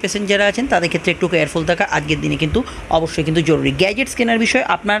 হার্টের পেশেন্ট যারা আছেন তাদের ক্ষেত্রে একটু কেয়ারফুল থাকা আজকের দিনে কিন্তু অবশ্যই কিন্তু জরুরি। গ্যাজেটস কেনার বিষয়ে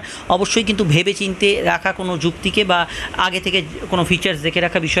আপনার অবশ্যই কিন্তু ভেবে চিনতে রাখা কোনো যুক্তিকে বা আগে থেকে কোনো ফিচার্স দেখে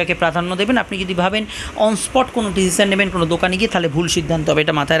রাখা বিষয়কে প্রাধান্য দেবেন। আপনি যদি ভাবেন অন স্পট কোনো ডিসিশন নেবেন কোনো দোকানে গিয়ে, তাহলে ভুল সিদ্ধান্ত হবে,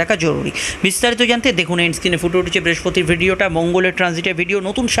 এটা মাথায় রাখা জরুরি। বিস্তারিত জানতে দেখুন এন্ড স্ক্রিনে ফুটে উঠেছে বৃহস্পতির ভিডিওটা, মঙ্গলের ট্রানজিটের ভিডিও,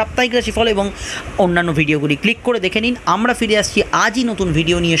 নতুন সাপ্তাহিক রাশিফল এবং অন্যান্য ভিডিওগুলি ক্লিক করে দেখে নিন। আমরা ফিরে আসছি আজই নতুন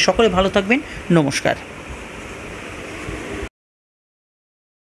ভিডিও নিয়ে। সকলে ভালো থাকবেন, নমস্কার।